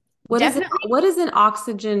 Um, Definitely. what does an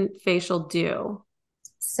oxygen facial do?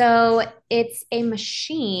 So it's a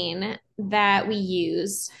machine that we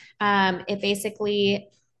use. It basically,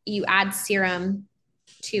 you add serum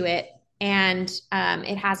to it, and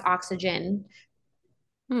it has oxygen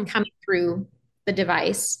Hmm. coming through the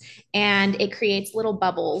device, and it creates little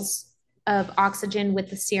bubbles of oxygen with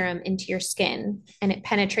the serum into your skin, and it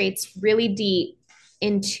penetrates really deep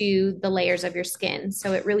into the layers of your skin.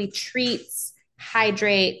 So it really treats,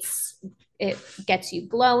 hydrates, it gets you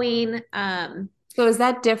glowing. So is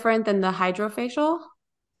that different than the hydrofacial?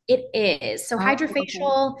 It is. So Oh, okay.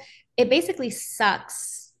 hydrofacial, it basically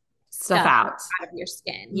sucks Stuff stuff out. out of your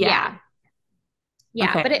skin. Yeah. Yeah. Yeah.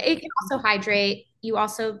 Okay. But it can also hydrate. You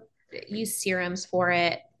also use serums for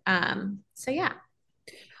it. So yeah.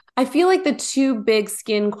 I feel like the two big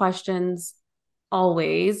skin questions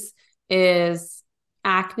always is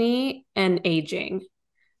acne and aging.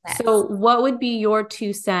 So, Yes. what would be your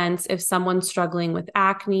 2 cents if someone's struggling with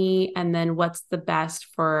acne? And then what's the best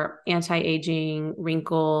for anti-aging,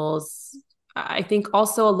 wrinkles? I think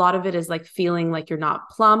also a lot of it is like feeling like you're not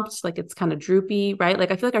plumped, like it's kind of droopy, right?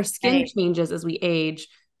 Like I feel like our skin Right. changes as we age,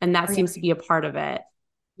 and that Oh, yeah. seems to be a part of it.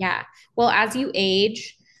 Yeah. Well, as you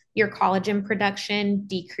age, your collagen production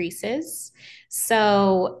decreases.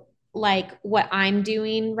 So, like what I'm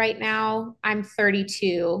doing right now, I'm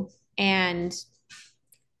 32, and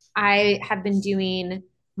I have been doing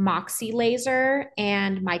Moxie laser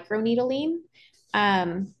and microneedling,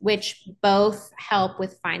 which both help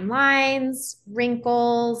with fine lines,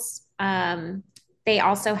 wrinkles. They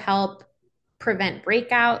also help prevent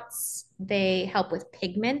breakouts. They help with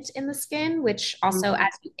pigment in the skin, which also, Mhm.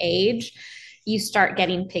 as you age, you start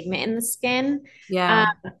getting pigment in the skin. Um,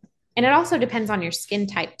 Yeah. and it also depends on your skin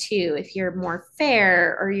type too. If you're more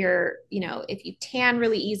fair, or if you tan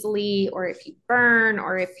really easily, or if you burn,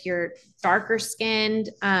 or if you're darker skinned.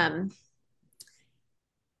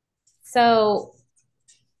 So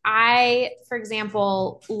for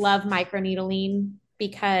example, love microneedling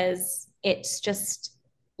because it's just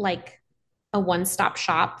like a one-stop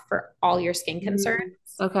shop for all your skin concerns.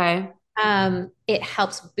 Mhm. Okay. It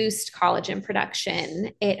helps boost collagen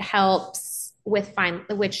production. It helps with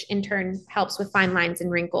which in turn helps with fine lines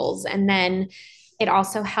and wrinkles. And then it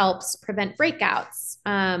also helps prevent breakouts.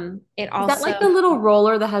 It Is that also, like the little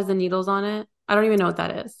roller that has the needles on it? I don't even know what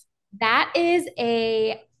that is. that is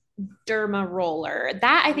a derma roller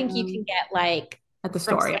that I think you can Um, get like at the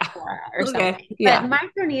from store, yeah. Sephora or Okay. something. But Yeah.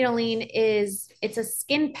 microneedling it's a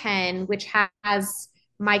skin pen which has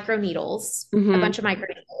microneedles, a Hmm. bunch of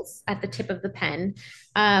microneedles at the tip of the pen.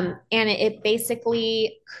 And it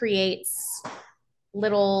basically creates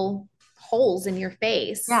little holes in your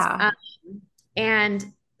face. Yeah. And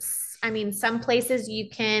I mean, some places you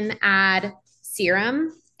can add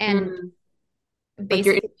serum and Mm. Like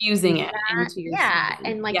you're basically infusing use it that. into your Yeah. skin.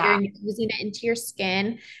 And like you're Yeah. using it into your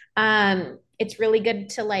skin. It's really good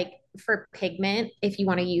to like for pigment if you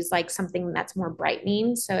want to use like something that's more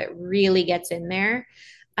brightening. So it really gets in there.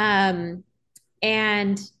 And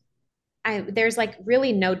there's like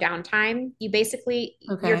really no downtime. You basically,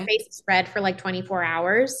 your Okay. face is red for like 24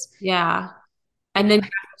 hours Yeah. And and you then have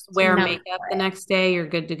you just to wear numb makeup for the it. next day, you're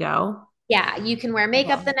good to go. Yeah, you can wear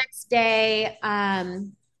makeup Okay. the next day.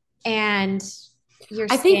 And your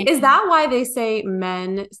I think, skin, is that why they say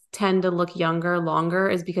men tend to look younger longer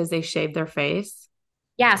is because they shave their face?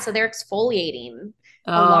 yeah, so they're exfoliating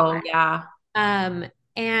a lot. Oh, yeah. Um,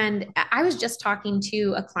 and I was just talking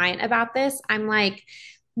to a client about this. I'm like,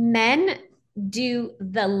 men do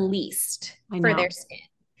the least I for know. their skin,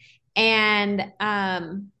 and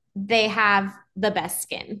they have the best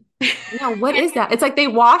skin. No, what is that? It's like they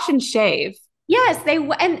wash and shave. Yes, and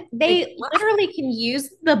Like, they what? literally can use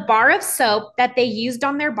the bar of soap that they used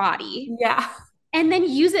on their body Yeah. and then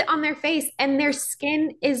use it on their face, and their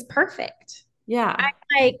skin is perfect. Yeah.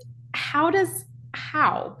 Like,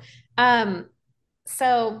 how? Um,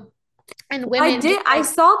 so and Well, women just I like,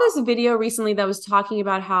 saw this video recently that was talking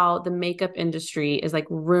about how the makeup industry is like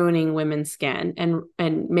ruining women's skin and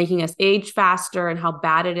making us age faster and how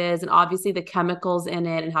bad it is. And obviously the chemicals in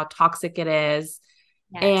it and how toxic it is.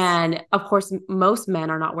 yes, And of course, most men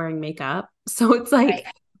are not wearing makeup. So it's like right,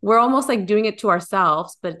 we're almost like doing it to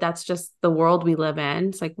ourselves, but that's just the world we live in.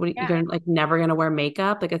 It's like, what yeah, you're like never gonna wear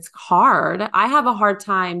makeup. Like it's hard. I have a hard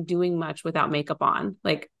time doing much without makeup on.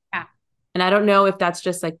 Like, yeah, and I don't know if that's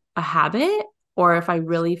just like a habit or if I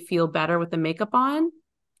really feel better with the makeup on.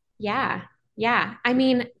 yeah, yeah. I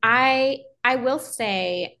mean, I will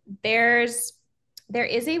say there is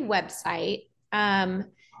a website.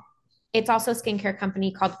 It's also a skincare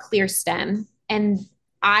company called Clear Stem, and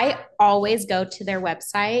I always go to their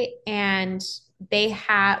website, and they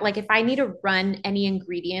have, like, if I need to run any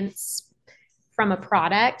ingredients from a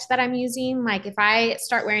product that I'm using, like if I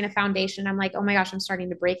start wearing a foundation, I'm like, oh my gosh, I'm starting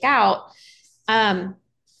to break out. Um,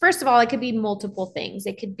 First of all, it could be multiple things.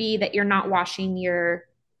 It could be that you're not washing your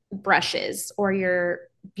brushes or your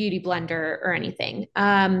beauty blender or anything.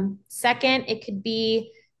 Second,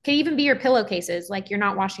 could even be your pillowcases, like you're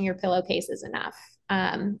not washing your pillowcases enough,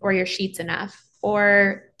 or your sheets enough.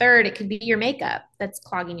 Or third, it could be your makeup that's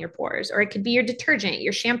clogging your pores, or it could be your detergent,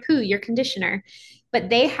 your shampoo, your conditioner. But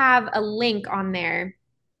they have a link on there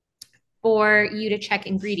for you to check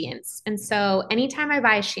ingredients. And so anytime I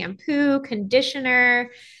buy a shampoo,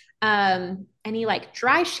 conditioner, any like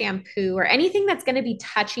dry shampoo or anything that's going to be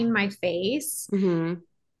touching my face, Mm-hmm.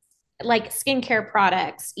 like skincare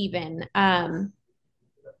products, even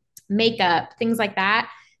makeup, things like that,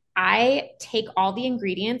 I take all the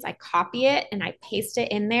ingredients, I copy it, and I paste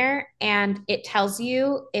it in there, and it tells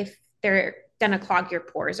you if they're going to clog your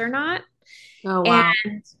pores or not. Oh, And wow.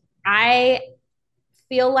 I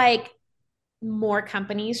feel like more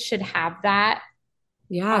companies should have that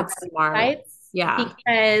Yeah, on it's their smart. websites, Yeah.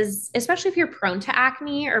 because especially if you're prone to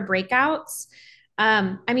acne or breakouts,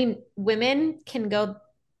 I mean, women can go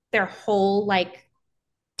their whole like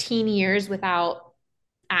teen years without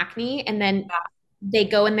acne, and then they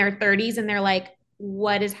go in their 30s and they're like,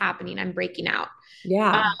 what is happening? I'm breaking out. Uh,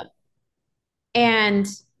 Yeah. and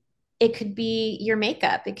it could be your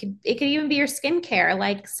makeup. It could even be your skincare,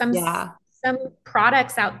 like Yeah. some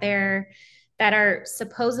products out there that are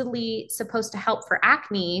supposedly supposed to help for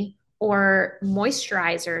acne, or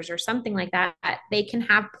moisturizers or something like that. They can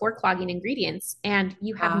have pore clogging ingredients and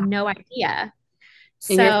you have Yeah. no idea.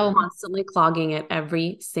 And you're So, constantly clogging it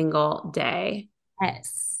every single day.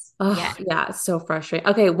 yes. Oh, Yes. yeah, it's so frustrating.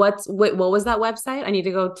 Okay, what was that website? I need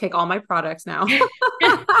to go take all my products now.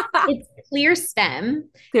 It's Clear Stem.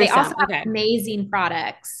 Clear They also Stem. have Okay. amazing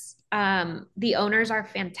products. The owners are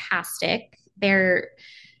fantastic. They're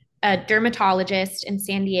a dermatologist in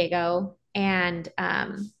San Diego, and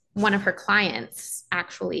one of her clients,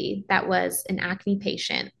 actually, that was an acne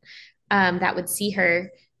patient, that would see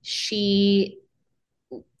her, she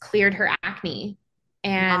cleared her acne,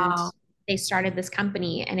 and Wow. they started this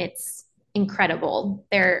company, and it's incredible.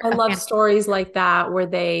 They're I a love fantastic. stories like that where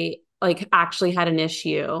they like actually had an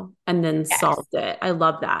issue and then Yes. solved it. I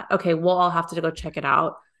love that. Okay, well, I'll have to go check it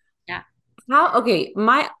out. Yeah. Okay,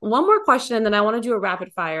 my one more question and then I want to do a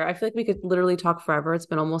rapid fire. I feel like we could literally talk forever. It's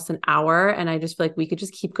been almost an hour and I just feel like we could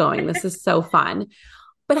just keep going. This is so fun.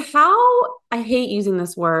 But how, I hate using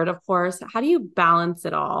this word, of course, how do you balance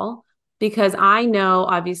it all? Because I know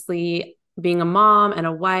obviously being a mom and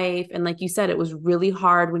a wife, and like you said, it was really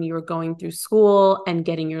hard when you were going through school and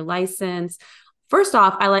getting your license. First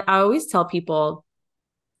off, I always tell people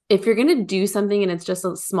if you're going to do something and it's just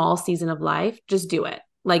a small season of life, just do it.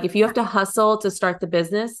 Like if you have to hustle to start the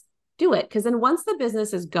business, do it. Because then once the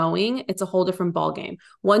business is going, it's a whole different ball game.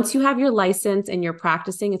 Once you have your license and you're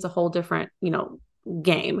practicing, it's a whole different,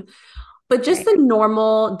 game. But just Right. the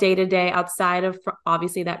normal day to day outside of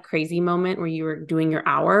obviously that crazy moment where you were doing your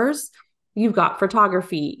hours, you've got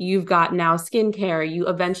photography, you've got now skincare, you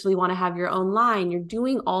eventually want to have your own line, you're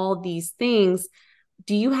doing all these things.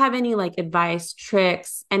 Do you have any like advice,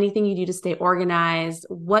 tricks, anything you do to stay organized?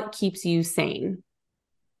 What keeps you sane?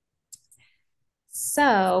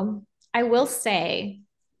 So I will say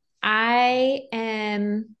I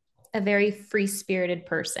am a very free spirited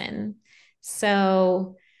person.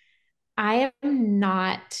 So I am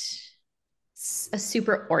not a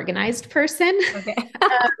super organized person. Okay.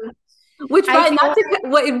 Which, I but feel not to,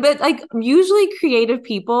 what, but like usually creative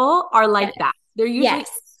people are like yes, that. They're usually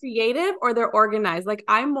yes, creative or they're organized. Like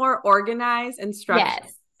I'm more organized and structured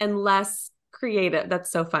yes. and less creative.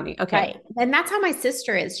 That's so funny. Okay. Right. And that's how my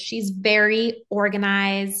sister is. She's very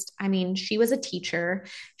organized. I mean, she was a teacher.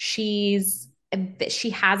 She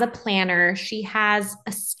has a planner. She has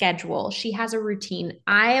a schedule. She has a routine.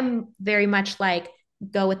 I am very much like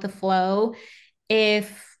go with the flow.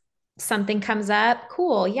 If something comes up,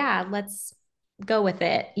 cool. Yeah, let's go with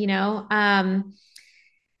it, you know?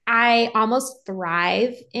 I almost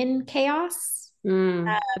thrive in chaos,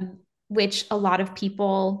 Mm. which a lot of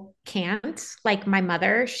people can't. Like my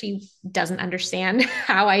mother, she doesn't understand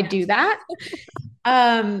how I do that.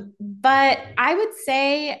 But I would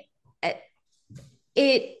say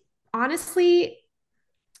it honestly,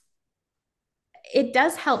 it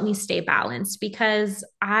does help me stay balanced because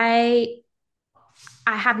I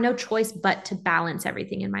have no choice but to balance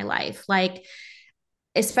everything in my life. Like,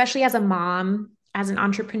 especially as a mom, as an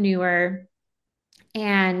entrepreneur,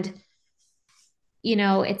 and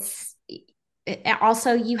it's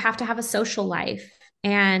also you have to have a social life,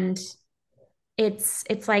 and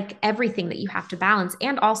it's like everything that you have to balance,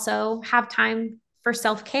 and also have time for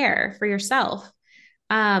self-care for yourself.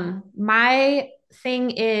 My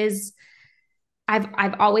thing is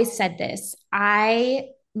I've always said this. I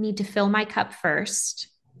need to fill my cup first.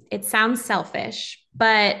 It sounds selfish,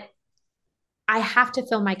 but I have to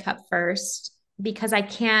fill my cup first because I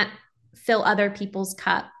can't fill other people's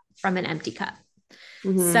cup from an empty cup. So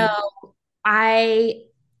Mm-hmm. I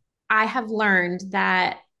I have learned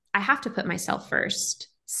that I have to put myself first.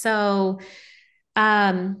 So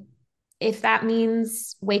um if that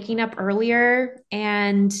means waking up earlier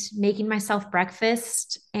and making myself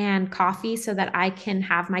breakfast and coffee so that I can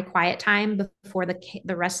have my quiet time before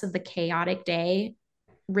the rest of the chaotic day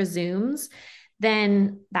resumes,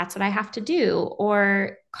 then that's what I have to do.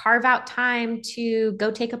 Or carve out time to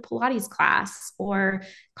go take a Pilates class, or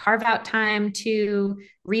carve out time to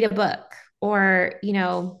read a book, or,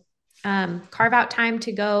 carve out time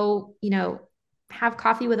to go, have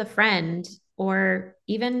coffee with a friend, or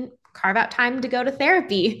even carve out time to go to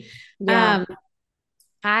therapy. Yeah. Um,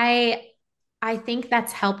 I I think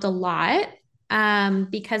that's helped a lot,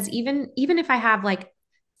 because even if I have like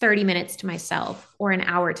 30 minutes to myself or an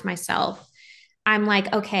hour to myself, I'm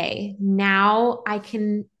like, okay, now I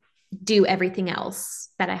can do everything else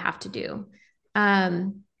that I have to do.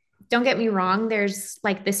 Um, don't get me wrong. There's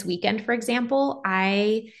like this weekend, for example,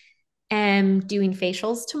 I am doing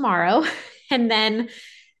facials tomorrow, and then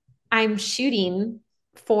I'm shooting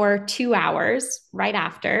for 2 hours right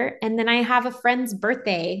after. And then I have a friend's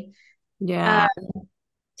birthday uh, Yeah.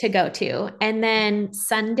 to go to. And then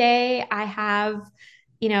Sunday, I have,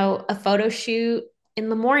 a photo shoot in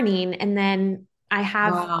the morning. And then I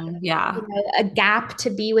have, Wow. Yeah. a gap to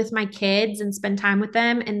be with my kids and spend time with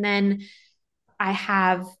them. And then I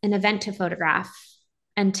have an event to photograph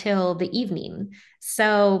until the evening.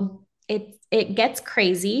 So it gets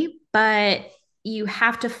crazy, but you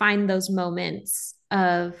have to find those moments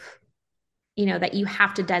of, that you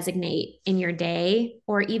have to designate in your day,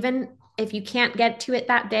 or even if you can't get to it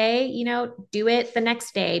that day, do it the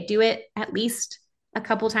next day. Do it at least a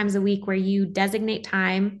couple times a week where you designate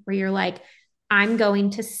time where you're like, I'm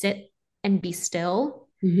going to sit and be still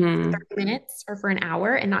for Mm-hmm. 30 minutes or for an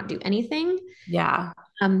hour and not do anything, Yeah.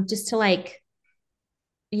 just to like,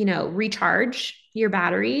 recharge your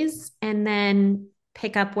batteries and then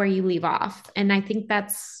pick up where you leave off. And I think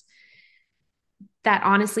that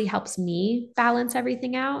honestly helps me balance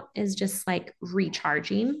everything out, is just like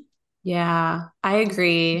recharging. Yeah. I Just taking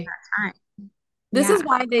agree. that time. This is Yeah.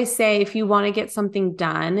 why they say if you want to get something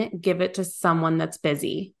done, give it to someone that's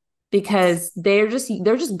busy Yes. because they're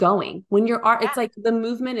just going. When you're art, Yeah. it's like the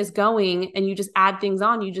movement is going and you just add things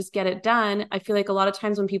on, you just get it done. I feel like a lot of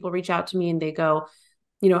times when people reach out to me and they go,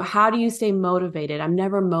 how do you stay motivated? I'm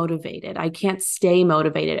never motivated. I can't stay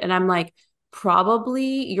motivated. And I'm like,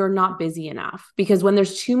 probably you're not busy enough because when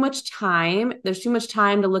there's too much time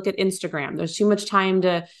to look at Instagram. There's too much time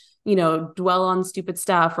to dwell on stupid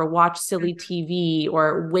stuff or watch silly TV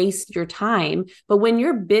or waste your time. But when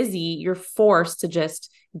you're busy, you're forced to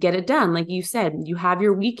just get it done. Like you said, you have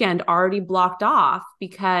your weekend already blocked off Right.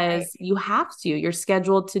 because you have to. You're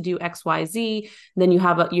scheduled to do XYZ. Then you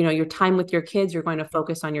have your time with your kids. You're going to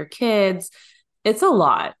focus on your kids. It's a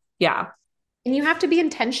lot. Yeah. And you have to be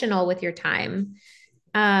intentional with your time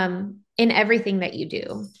in everything that you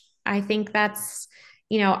do. I think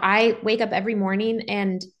I wake up every morning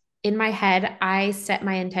and in my head, I set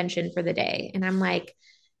my intention for the day. And I'm like,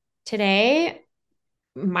 today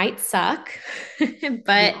might suck, but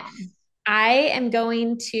Yeah. I am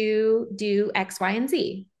going to do X, Y, and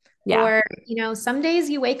Z. Yeah. Or, some days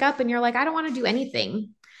you wake up and you're like, I don't want to do anything.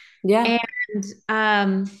 Yeah.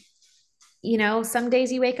 And, some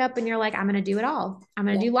days you wake up and you're like, I'm going to do it all. I'm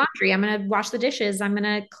going to Yeah. do laundry. I'm going to wash the dishes. I'm going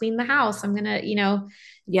to clean the house. I'm going to,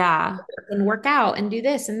 Yeah. and work out and do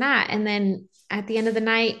this and that. And then at the end of the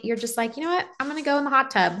night, you're just like, you know what? I'm going to go in the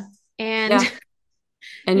hot tub and, Yeah.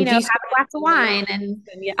 And have de-stress a glass of and relax. wine. And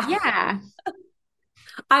And yeah. yeah.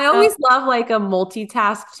 I So, always love like a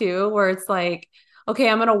multitask too, where it's like, okay,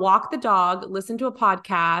 I'm going to walk the dog, listen to a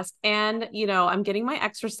podcast, and, I'm getting my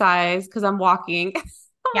exercise because I'm walking. I'm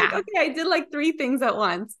like, yeah. okay, I did like three things at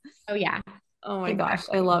once. Oh, yeah. Oh my gosh, I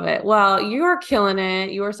Exactly. love it. Well, you are killing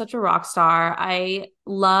it. You are such a rock star. I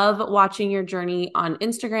love watching your journey on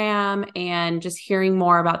Instagram and just hearing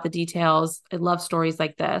more about the details. I love stories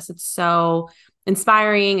like this. It's so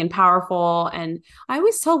inspiring and powerful. And I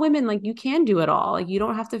always tell women, like, you can do it all. Like, you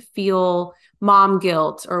don't have to feel mom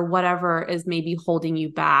guilt or whatever is maybe holding you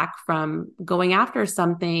back from going after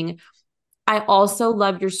something. I also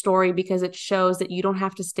love your story because it shows that you don't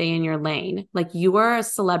have to stay in your lane. Like you are a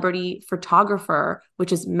celebrity photographer,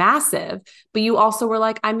 which is massive, but you also were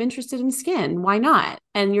like, I'm interested in skin. Why not?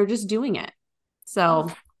 And you're just doing it.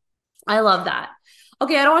 So I love that.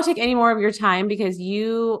 Okay, I don't want to take any more of your time because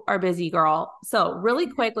you are busy, girl. So, really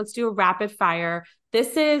quick, let's do a rapid fire.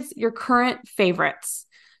 This is your current favorites.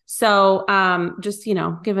 So, just,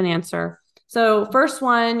 give an answer. So, first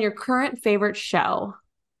one, your current favorite show.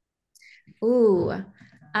 Ooh.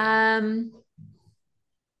 Um,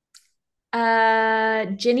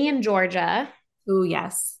 Ginny and Georgia. Ooh,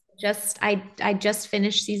 yes. I just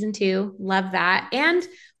finished season 2. Love that. And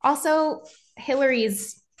also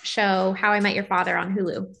Hillary's show, How I Met Your Father on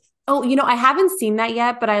Hulu. Oh, I haven't seen that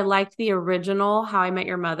yet, but I liked the original How I Met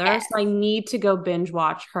Your Mother. Yes. So I need to go binge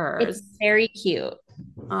watch It's hers. very cute.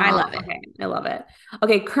 I Oh, love it. okay. I love it.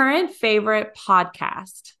 Okay. Current favorite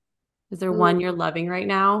podcast. Is there Ooh. one you're loving right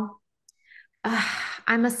now? Uh,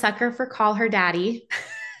 I'm a sucker for Call Her Daddy.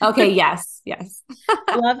 Okay. Yes. Yes.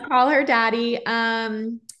 Love Call Her Daddy.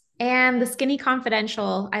 And The Skinny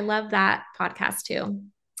Confidential. I love that podcast too.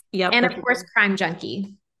 Yep. And of That's a course, good. Crime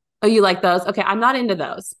Junkie. Oh, you like those? Okay. I'm not into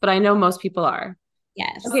those, but I know most people are.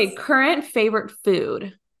 Okay. Yes. Current favorite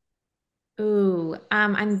food. Ooh,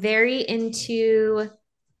 I'm very into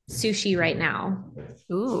sushi right now.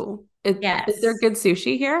 Ooh. Is there Yes. good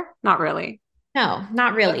sushi here? Not really. No,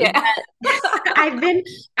 not really. Okay. But I've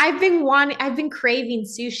been craving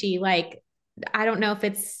sushi. Like, I don't know if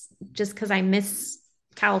it's just because I miss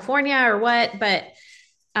California or what, but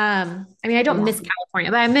I mean, I don't Yeah. miss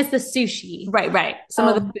California, but I miss the sushi. Right. Right. Some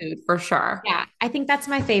of the So food for sure. yeah, I think that's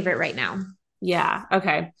my favorite right now. Yeah.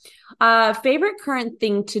 Okay. Favorite current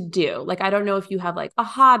thing to do? Like, I don't know if you have like a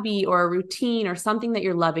hobby or a routine or something that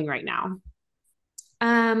you're loving right now.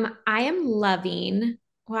 I am loving,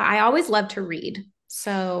 well, I always love to read.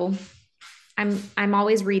 So I'm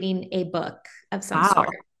always reading a book of some sort.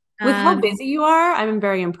 Wow. With how Um, busy you are, I'm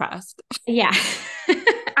very impressed. yeah.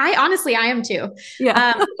 I am too.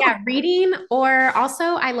 Yeah. Yeah, reading or also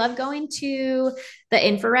I love going to the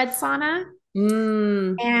infrared sauna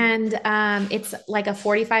Mm, and it's like a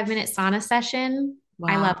 45-minute sauna session.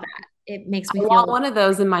 I love wow. that. It makes I me want feel one of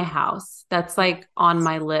those in my house. That's like on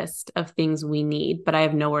my list of things we need, but I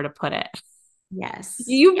have nowhere to put it. yes.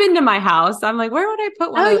 You've Yeah. been to my house. I'm like, where would I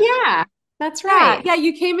put one Oh of those? yeah. That's Yeah, right. yeah,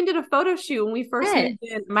 you came and did a photo shoot when we first Yes.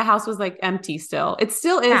 moved in. My house was like empty still. It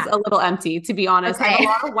still is Yeah. a little empty, to be honest. I have a Okay.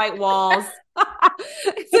 lot of white walls.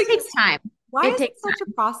 It's It like, takes time. why It is it takes such a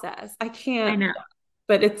time. process? I I can't, know.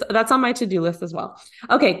 but that's on my to-do list as well.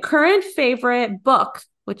 Okay, current favorite book,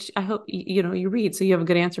 which I hope you read, so you have a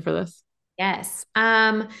good answer for this. Yes.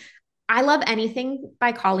 I love anything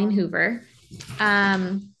by Colleen Hoover.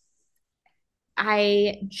 Um,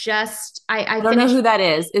 I I don't know finished who that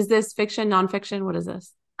is. Is this fiction, nonfiction? What is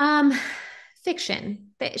this? um fiction.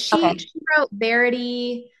 Okay. She wrote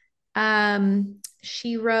Verity.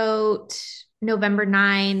 She wrote November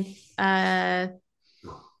 9th.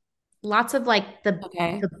 lots of like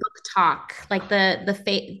Okay. the book talk, like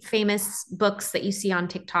the famous books that you see on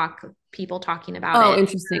TikTok, people talking about Oh, it.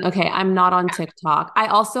 interesting. Okay, I'm not on TikTok. I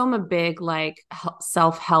also am a big like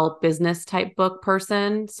self-help business type book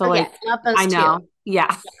person. So Oh like yes, love I those too. know.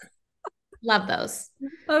 Yeah. Love those.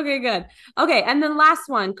 Okay, good. Okay, and then last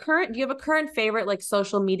one. Do you have a current favorite like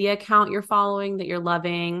social media account you're following that you're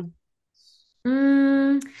loving?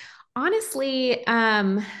 Mm, honestly,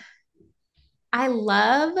 I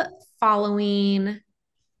love following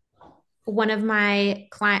one of my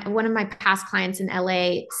past clients in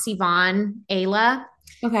LA, Sivan Ayla.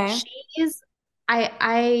 Okay. She's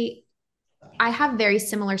I have very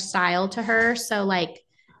similar style to her. So like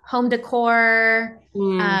home decor,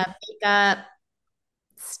 Mm. makeup,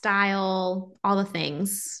 style, all the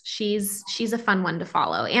things. She's a fun one to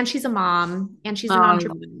follow. And she's a mom and she's Oh, an I love it.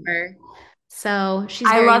 entrepreneur. So she's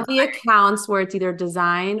I very love the accounts where it's either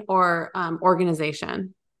design or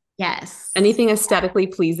organization. yes. Anything aesthetically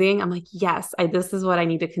pleasing, I'm like, yes, this is what I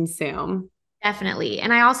need to consume. Definitely.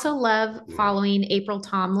 And I also love following April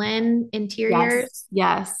Tomlin Yes, interiors.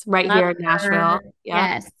 yes, right Love here in her. Nashville. Yep.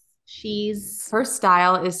 Yes. She's, Her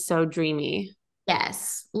style is so dreamy.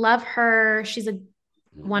 yes, love her. She's a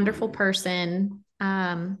wonderful person.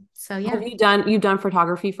 So Have yeah, you've done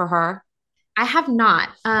photography for her? I have not,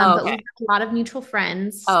 Oh, but we okay. have a lot of mutual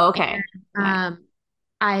friends. Oh, And okay. Nice.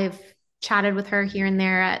 I've chatted with her here and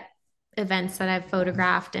there at events that I've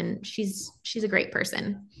photographed, and she's a great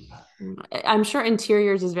person. I'm sure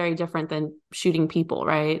interiors is very different than shooting people,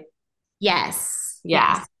 right? Yes,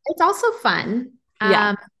 Yeah. yes. It's also fun.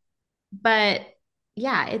 Yeah. But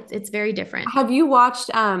yeah, it's very different. Have you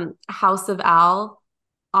watched House of Al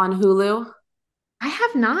on Hulu? I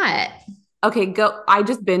have not. Okay, go. I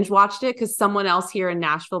just binge watched it because someone else here in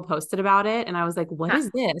Nashville posted about it, and I was like, "What Huh. is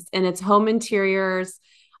this?" And it's home interiors,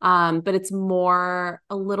 but it's a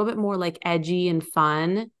little bit more like edgy and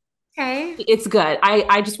fun. Okay. It's good.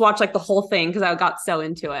 I just watched like the whole thing because I got so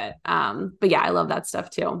into it. But yeah, I love that stuff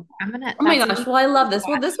too. Oh my That's a gosh. new Well, I love to this.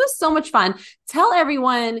 Well, watch. this was so much fun. Tell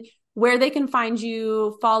everyone where they can find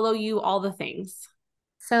you, follow you, all the things.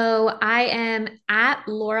 So I am at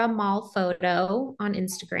Laura Moll Photo on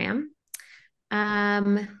Instagram.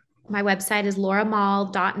 My website is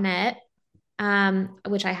lauramall.net,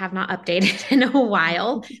 which I have not updated in a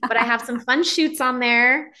while, but I have some fun shoots on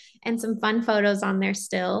there and some fun photos on there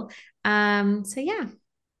still. So yeah,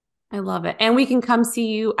 I love it. And we can come see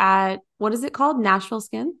you at what is it called? Nashville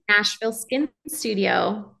Skin Nashville Skin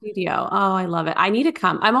Studio. Studio. Oh, I love it. I need to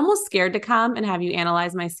come. I'm almost scared to come and have you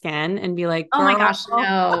analyze my skin and be like, Oh my girl, gosh,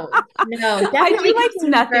 no, no, I do definitely like come in for a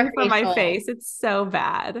nothing for my facial. face. It's so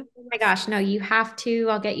bad. Oh my gosh, no, you have to.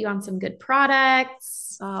 I'll get you on some good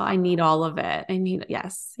products. Oh, I need all of it. I need,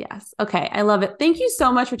 yes, yes. Okay. I love it. Thank you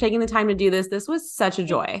so much for taking the time to do this. This was such a Thank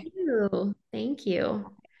joy. you. Thank you.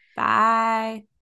 Bye.